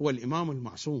هو الإمام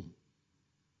المعصوم.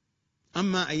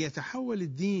 أما أن يتحول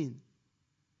الدين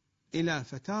إلى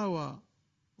فتاوى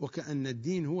وكأن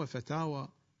الدين هو فتاوى،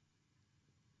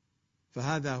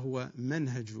 فهذا هو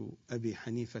منهج أبي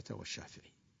حنيفة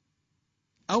والشافعي.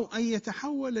 أو أن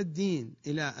يتحول الدين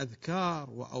إلى أذكار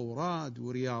وأوراد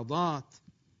ورياضات،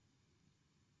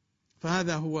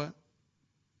 فهذا هو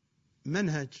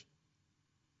منهج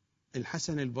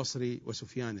الحسن البصري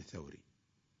وسفيان الثوري.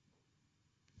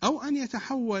 أو أن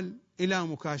يتحول إلى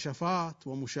مكاشفات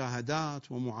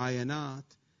ومشاهدات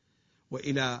ومعاينات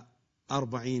وإلى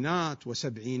أربعينات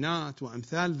وسبعينات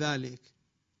وأمثال ذلك،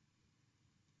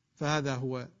 فهذا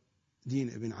هو دين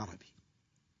ابن عربي.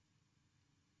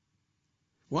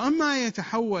 وأما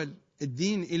يتحول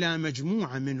الدين إلى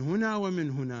مجموعة من هنا ومن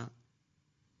هنا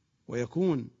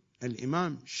ويكون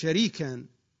الإمام شريكا،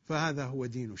 فهذا هو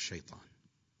دين الشيطان.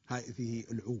 هذه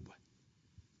العوبة،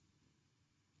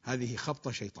 هذه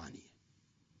خبطة شيطانية.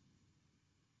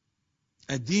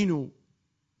 الدين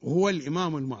هو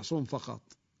الإمام المعصوم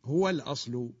فقط، هو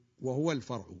الأصل وهو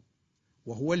الفرع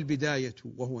وهو البداية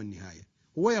وهو النهاية.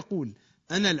 هو يقول: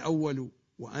 أنا الأول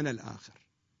وأنا الآخر،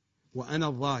 وأنا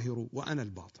الظاهر وأنا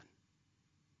الباطن.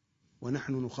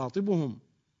 ونحن نخاطبهم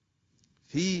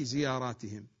في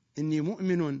زياراتهم: إني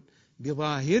مؤمن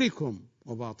بظاهركم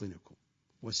وباطنكم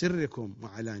وسركم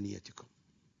وعلانيتكم.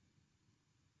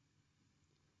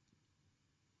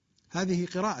 هذه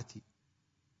قراءتي،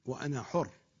 وأنا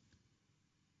حر،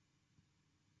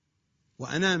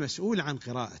 وأنا مسؤول عن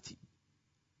قراءتي،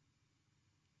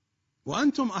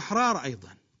 وأنتم أحرار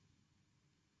أيضا.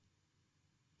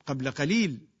 قبل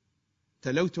قليل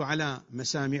تلوت على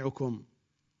مسامعكم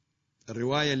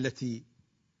الرواية التي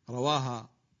رواها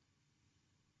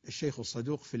الشيخ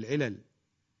الصدوق في العلل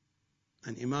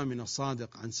عن إمامنا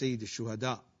الصادق عن سيد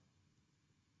الشهداء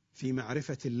في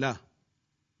معرفة الله،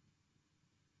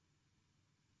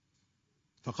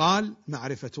 فقال: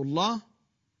 معرفة الله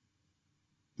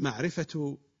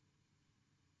معرفة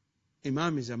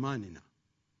إمام زماننا،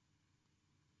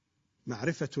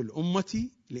 معرفة الأمة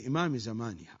لإمام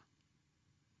زمانها،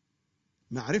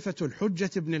 معرفة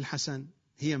الحجة بن الحسن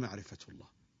هي معرفة الله.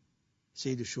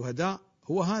 سيد الشهداء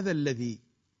هو هذا الذي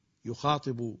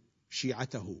يخاطب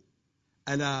شيعته: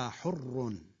 ألا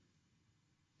حر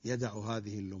يدع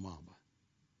هذه اللماضة.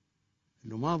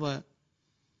 اللماضة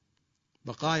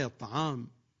بقايا الطعام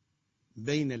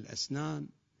بين الأسنان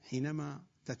حينما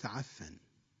تتعفن،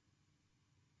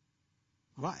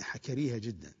 رائحة كريهة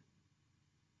جدا،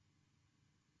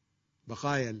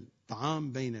 بقايا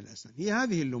الطعام بين الأسنان هي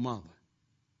هذه اللماضة.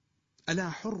 ألا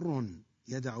حر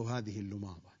يدع هذه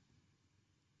اللماضة.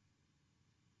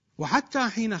 وحتى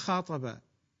حين خاطب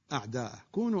أعداءه: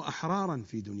 كونوا أحرارا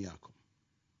في دنياكم.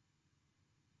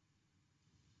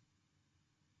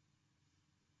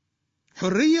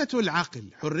 حرية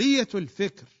العقل، حرية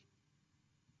الفكر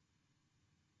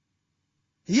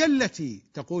هي التي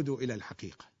تقود إلى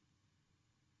الحقيقة.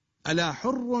 ألا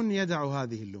حر يدع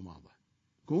هذه اللماضة،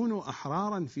 كونوا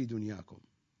أحرارا في دنياكم.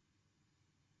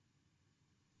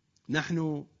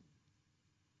 نحن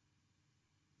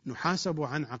نحاسب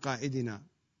عن عقائدنا،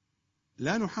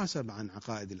 لا نحاسب عن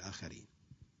عقائد الآخرين.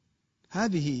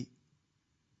 هذه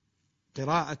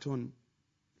قراءة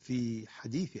في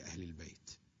حديث أهل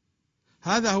البيت،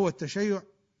 هذا هو التشيع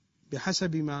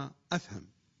بحسب ما أفهم.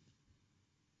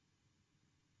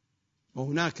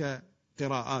 وهناك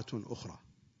قراءات أخرى،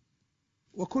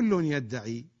 وكل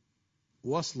يدعي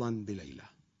وصلا بليلى،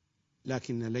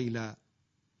 لكن ليلى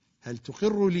هل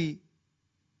تقر لي،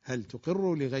 هل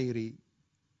تقر لغيري؟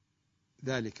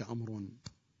 ذلك أمر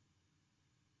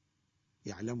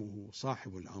يعلمه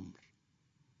صاحب الأمر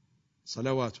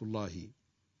صلوات الله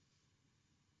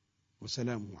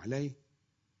وسلامه عليه.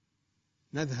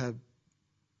 نذهب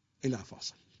إلى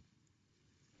فاصل.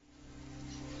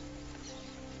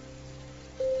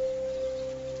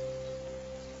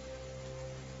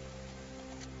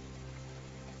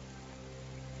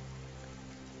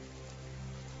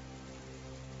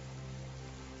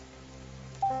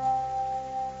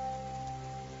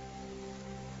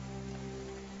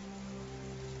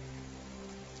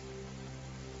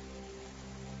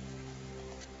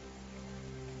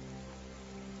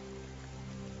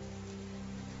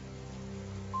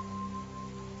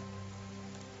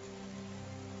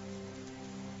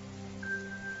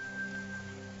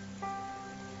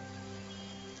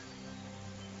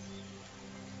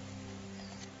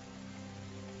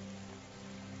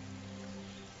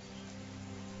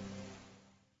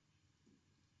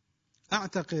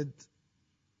 أعتقد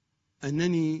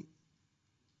أنني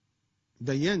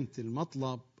بينت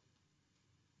المطلب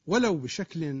ولو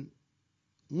بشكل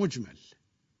مجمل،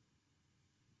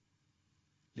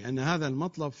 لأن هذا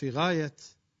المطلب في غاية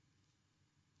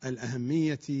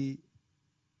الأهمية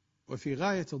وفي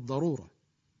غاية الضرورة.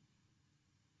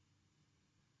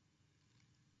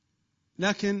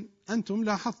 لكن أنتم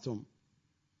لاحظتم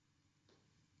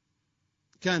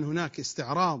كان هناك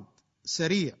استعراض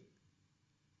سريع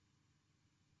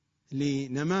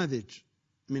لنماذج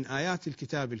من آيات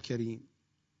الكتاب الكريم،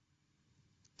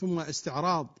 ثم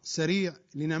استعراض سريع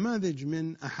لنماذج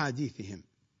من أحاديثهم،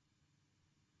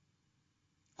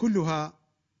 كلها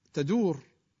تدور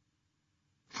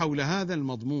حول هذا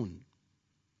المضمون: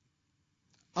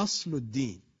 أصل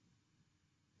الدين،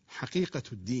 حقيقة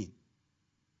الدين.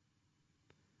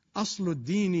 أصل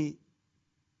الدين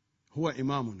هو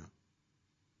إمامنا،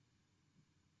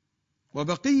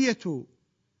 وبقية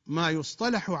ما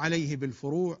يصطلح عليه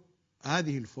بالفروع،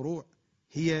 هذه الفروع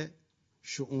هي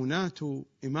شؤونات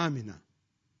إمامنا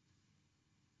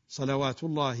صلوات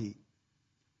الله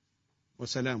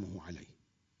وسلامه عليه.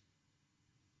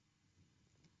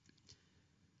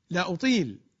 لا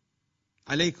أطيل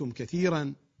عليكم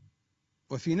كثيرا،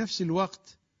 وفي نفس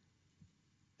الوقت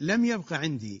لم يبق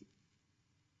عندي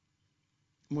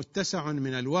متسع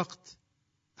من الوقت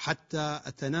حتى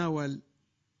أتناول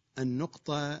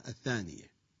النقطة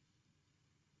الثانية.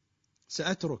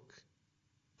 سأترك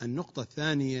النقطة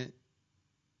الثانية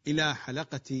إلى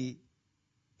حلقة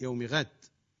يوم غد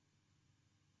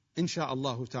إن شاء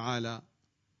الله تعالى.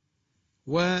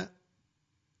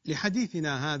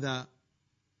 ولحديثنا هذا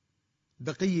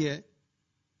بقية،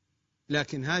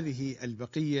 لكن هذه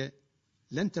البقية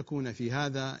لن تكون في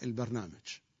هذا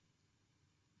البرنامج،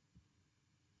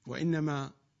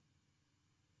 وإنما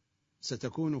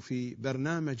ستكون في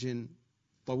برنامج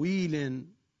طويل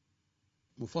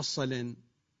مفصل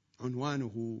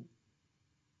عنوانه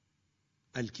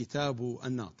الكتاب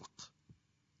الناطق.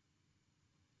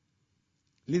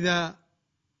 لذا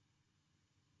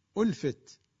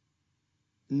ألفت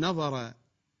نظر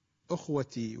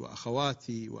أخوتي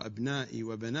وأخواتي وأبنائي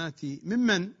وبناتي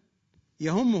ممن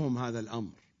يهمهم هذا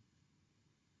الأمر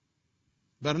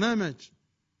برنامج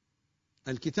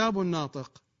الكتاب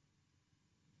الناطق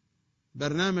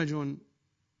برنامج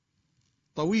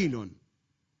طويل،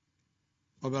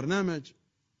 وبرنامج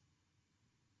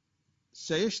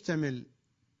سيشتمل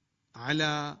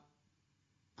على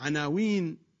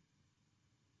عناوين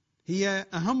هي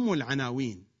أهم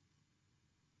العناوين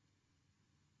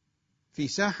في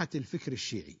ساحة الفكر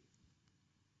الشيعي.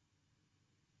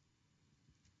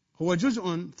 هو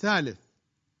جزء ثالث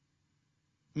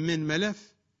من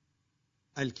ملف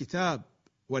الكتاب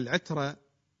والعترة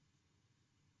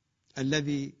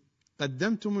الذي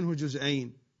قدمت منه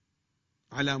جزئين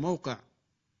على موقع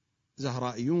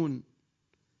زهرائيون.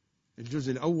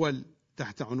 الجزء الأول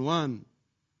تحت عنوان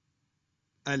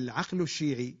العقل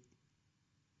الشيعي،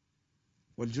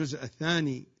 والجزء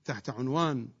الثاني تحت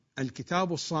عنوان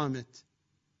الكتاب الصامت،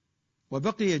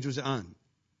 وبقي جزءان.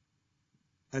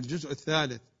 الجزء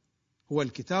الثالث هو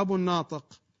الكتاب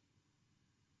الناطق،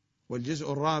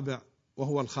 والجزء الرابع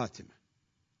وهو الخاتمة.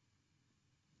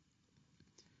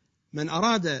 من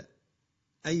أراد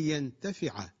أن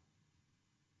ينتفع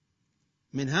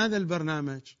من هذا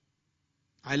البرنامج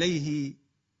عليه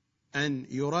أن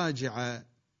يراجع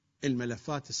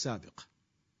الملفات السابقة.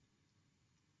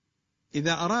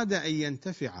 إذا أراد أن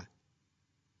ينتفع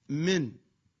من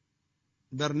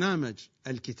برنامج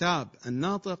الكتاب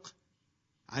الناطق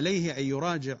عليه أن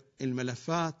يراجع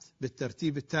الملفات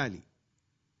بالترتيب التالي: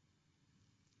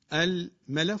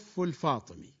 الملف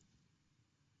الفاطمي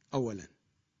أولا،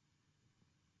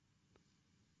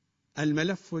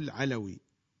 الملف العلوي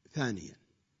ثانيا،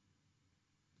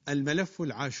 الملف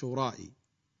العاشورائي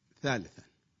ثالثا،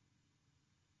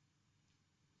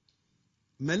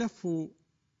 ملف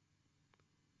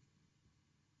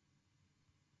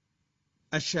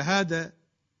الشهادة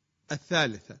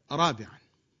الثالثة رابعا،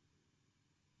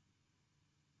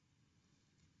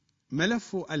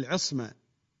 ملف العصمة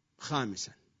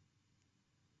خامسا،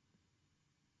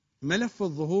 ملف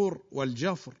الظهور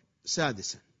والجفر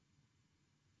سادسا،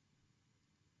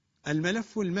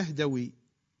 الملف المهدوي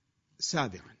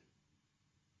سابعا،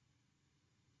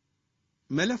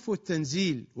 ملف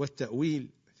التنزيل والتأويل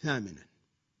ثامنا،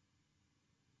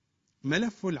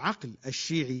 ملف العقل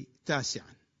الشيعي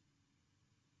تاسعا،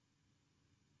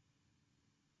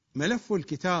 ملف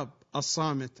الكتاب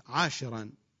الصامت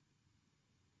عاشرا.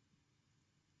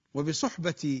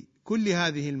 وبصحبة كل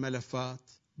هذه الملفات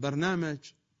برنامج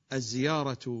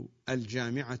الزيارة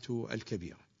الجامعة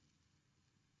الكبيرة.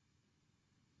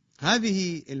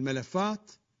 هذه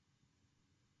الملفات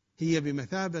هي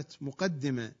بمثابة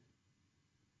مقدمة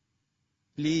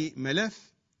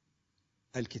لملف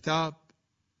الكتاب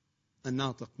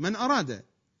الناطق. من أراد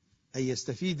أن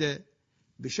يستفيد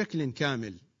بشكل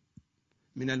كامل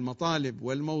من المطالب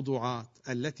والموضوعات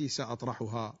التي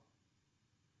سأطرحها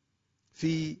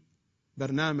في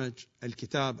برنامج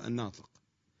الكتاب الناطق،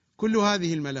 كل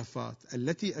هذه الملفات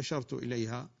التي أشرت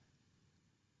إليها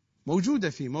موجودة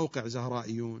في موقع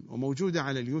زهرائيون، وموجودة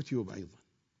على اليوتيوب أيضا.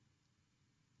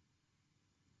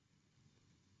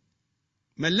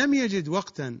 من لم يجد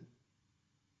وقتا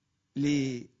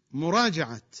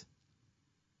لمراجعة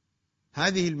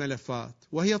هذه الملفات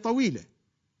وهي طويلة،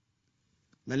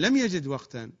 من لم يجد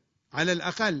وقتا على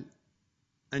الأقل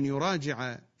أن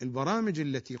يراجع البرامج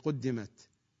التي قدمت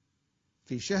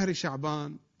في شهر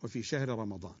شعبان وفي شهر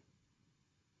رمضان.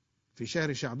 في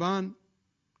شهر شعبان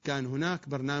كان هناك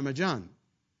برنامجان: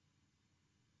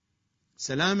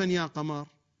 سلاما يا قمر،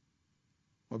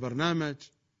 وبرنامج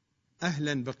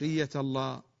أهلا بقية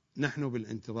الله نحن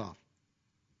بالانتظار.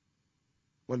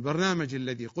 والبرنامج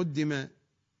الذي قدم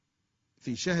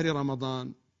في شهر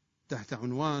رمضان تحت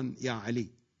عنوان يا علي.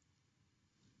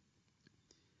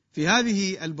 في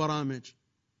هذه البرامج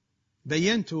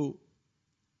بينت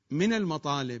من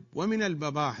المطالب ومن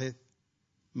المباحث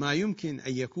ما يمكن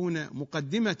أن يكون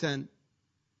مقدمة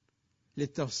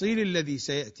للتفصيل الذي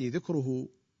سيأتي ذكره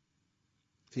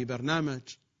في برنامج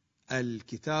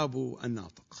الكتاب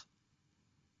الناطق.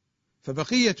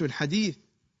 فبقية الحديث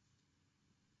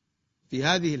في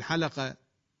هذه الحلقة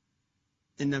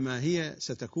إنما هي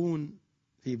ستكون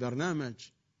في برنامج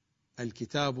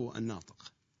الكتاب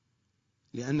الناطق،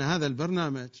 لأن هذا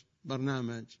البرنامج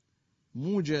برنامج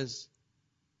موجز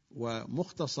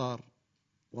ومختصر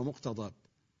ومقتضب.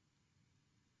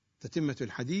 تتمة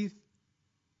الحديث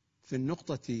في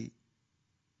النقطة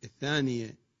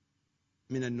الثانية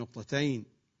من النقطتين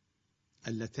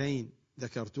اللتين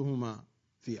ذكرتهما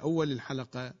في أول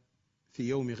الحلقة في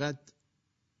يوم غد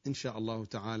إن شاء الله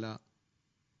تعالى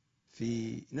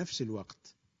في نفس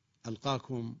الوقت.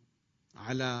 ألقاكم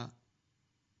على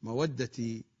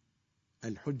مودة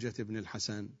الحجة بن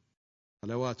الحسن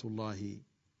صلوات الله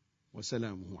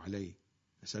وسلامه عليه.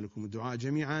 أسألكم الدعاء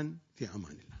جميعا، في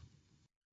أمان الله.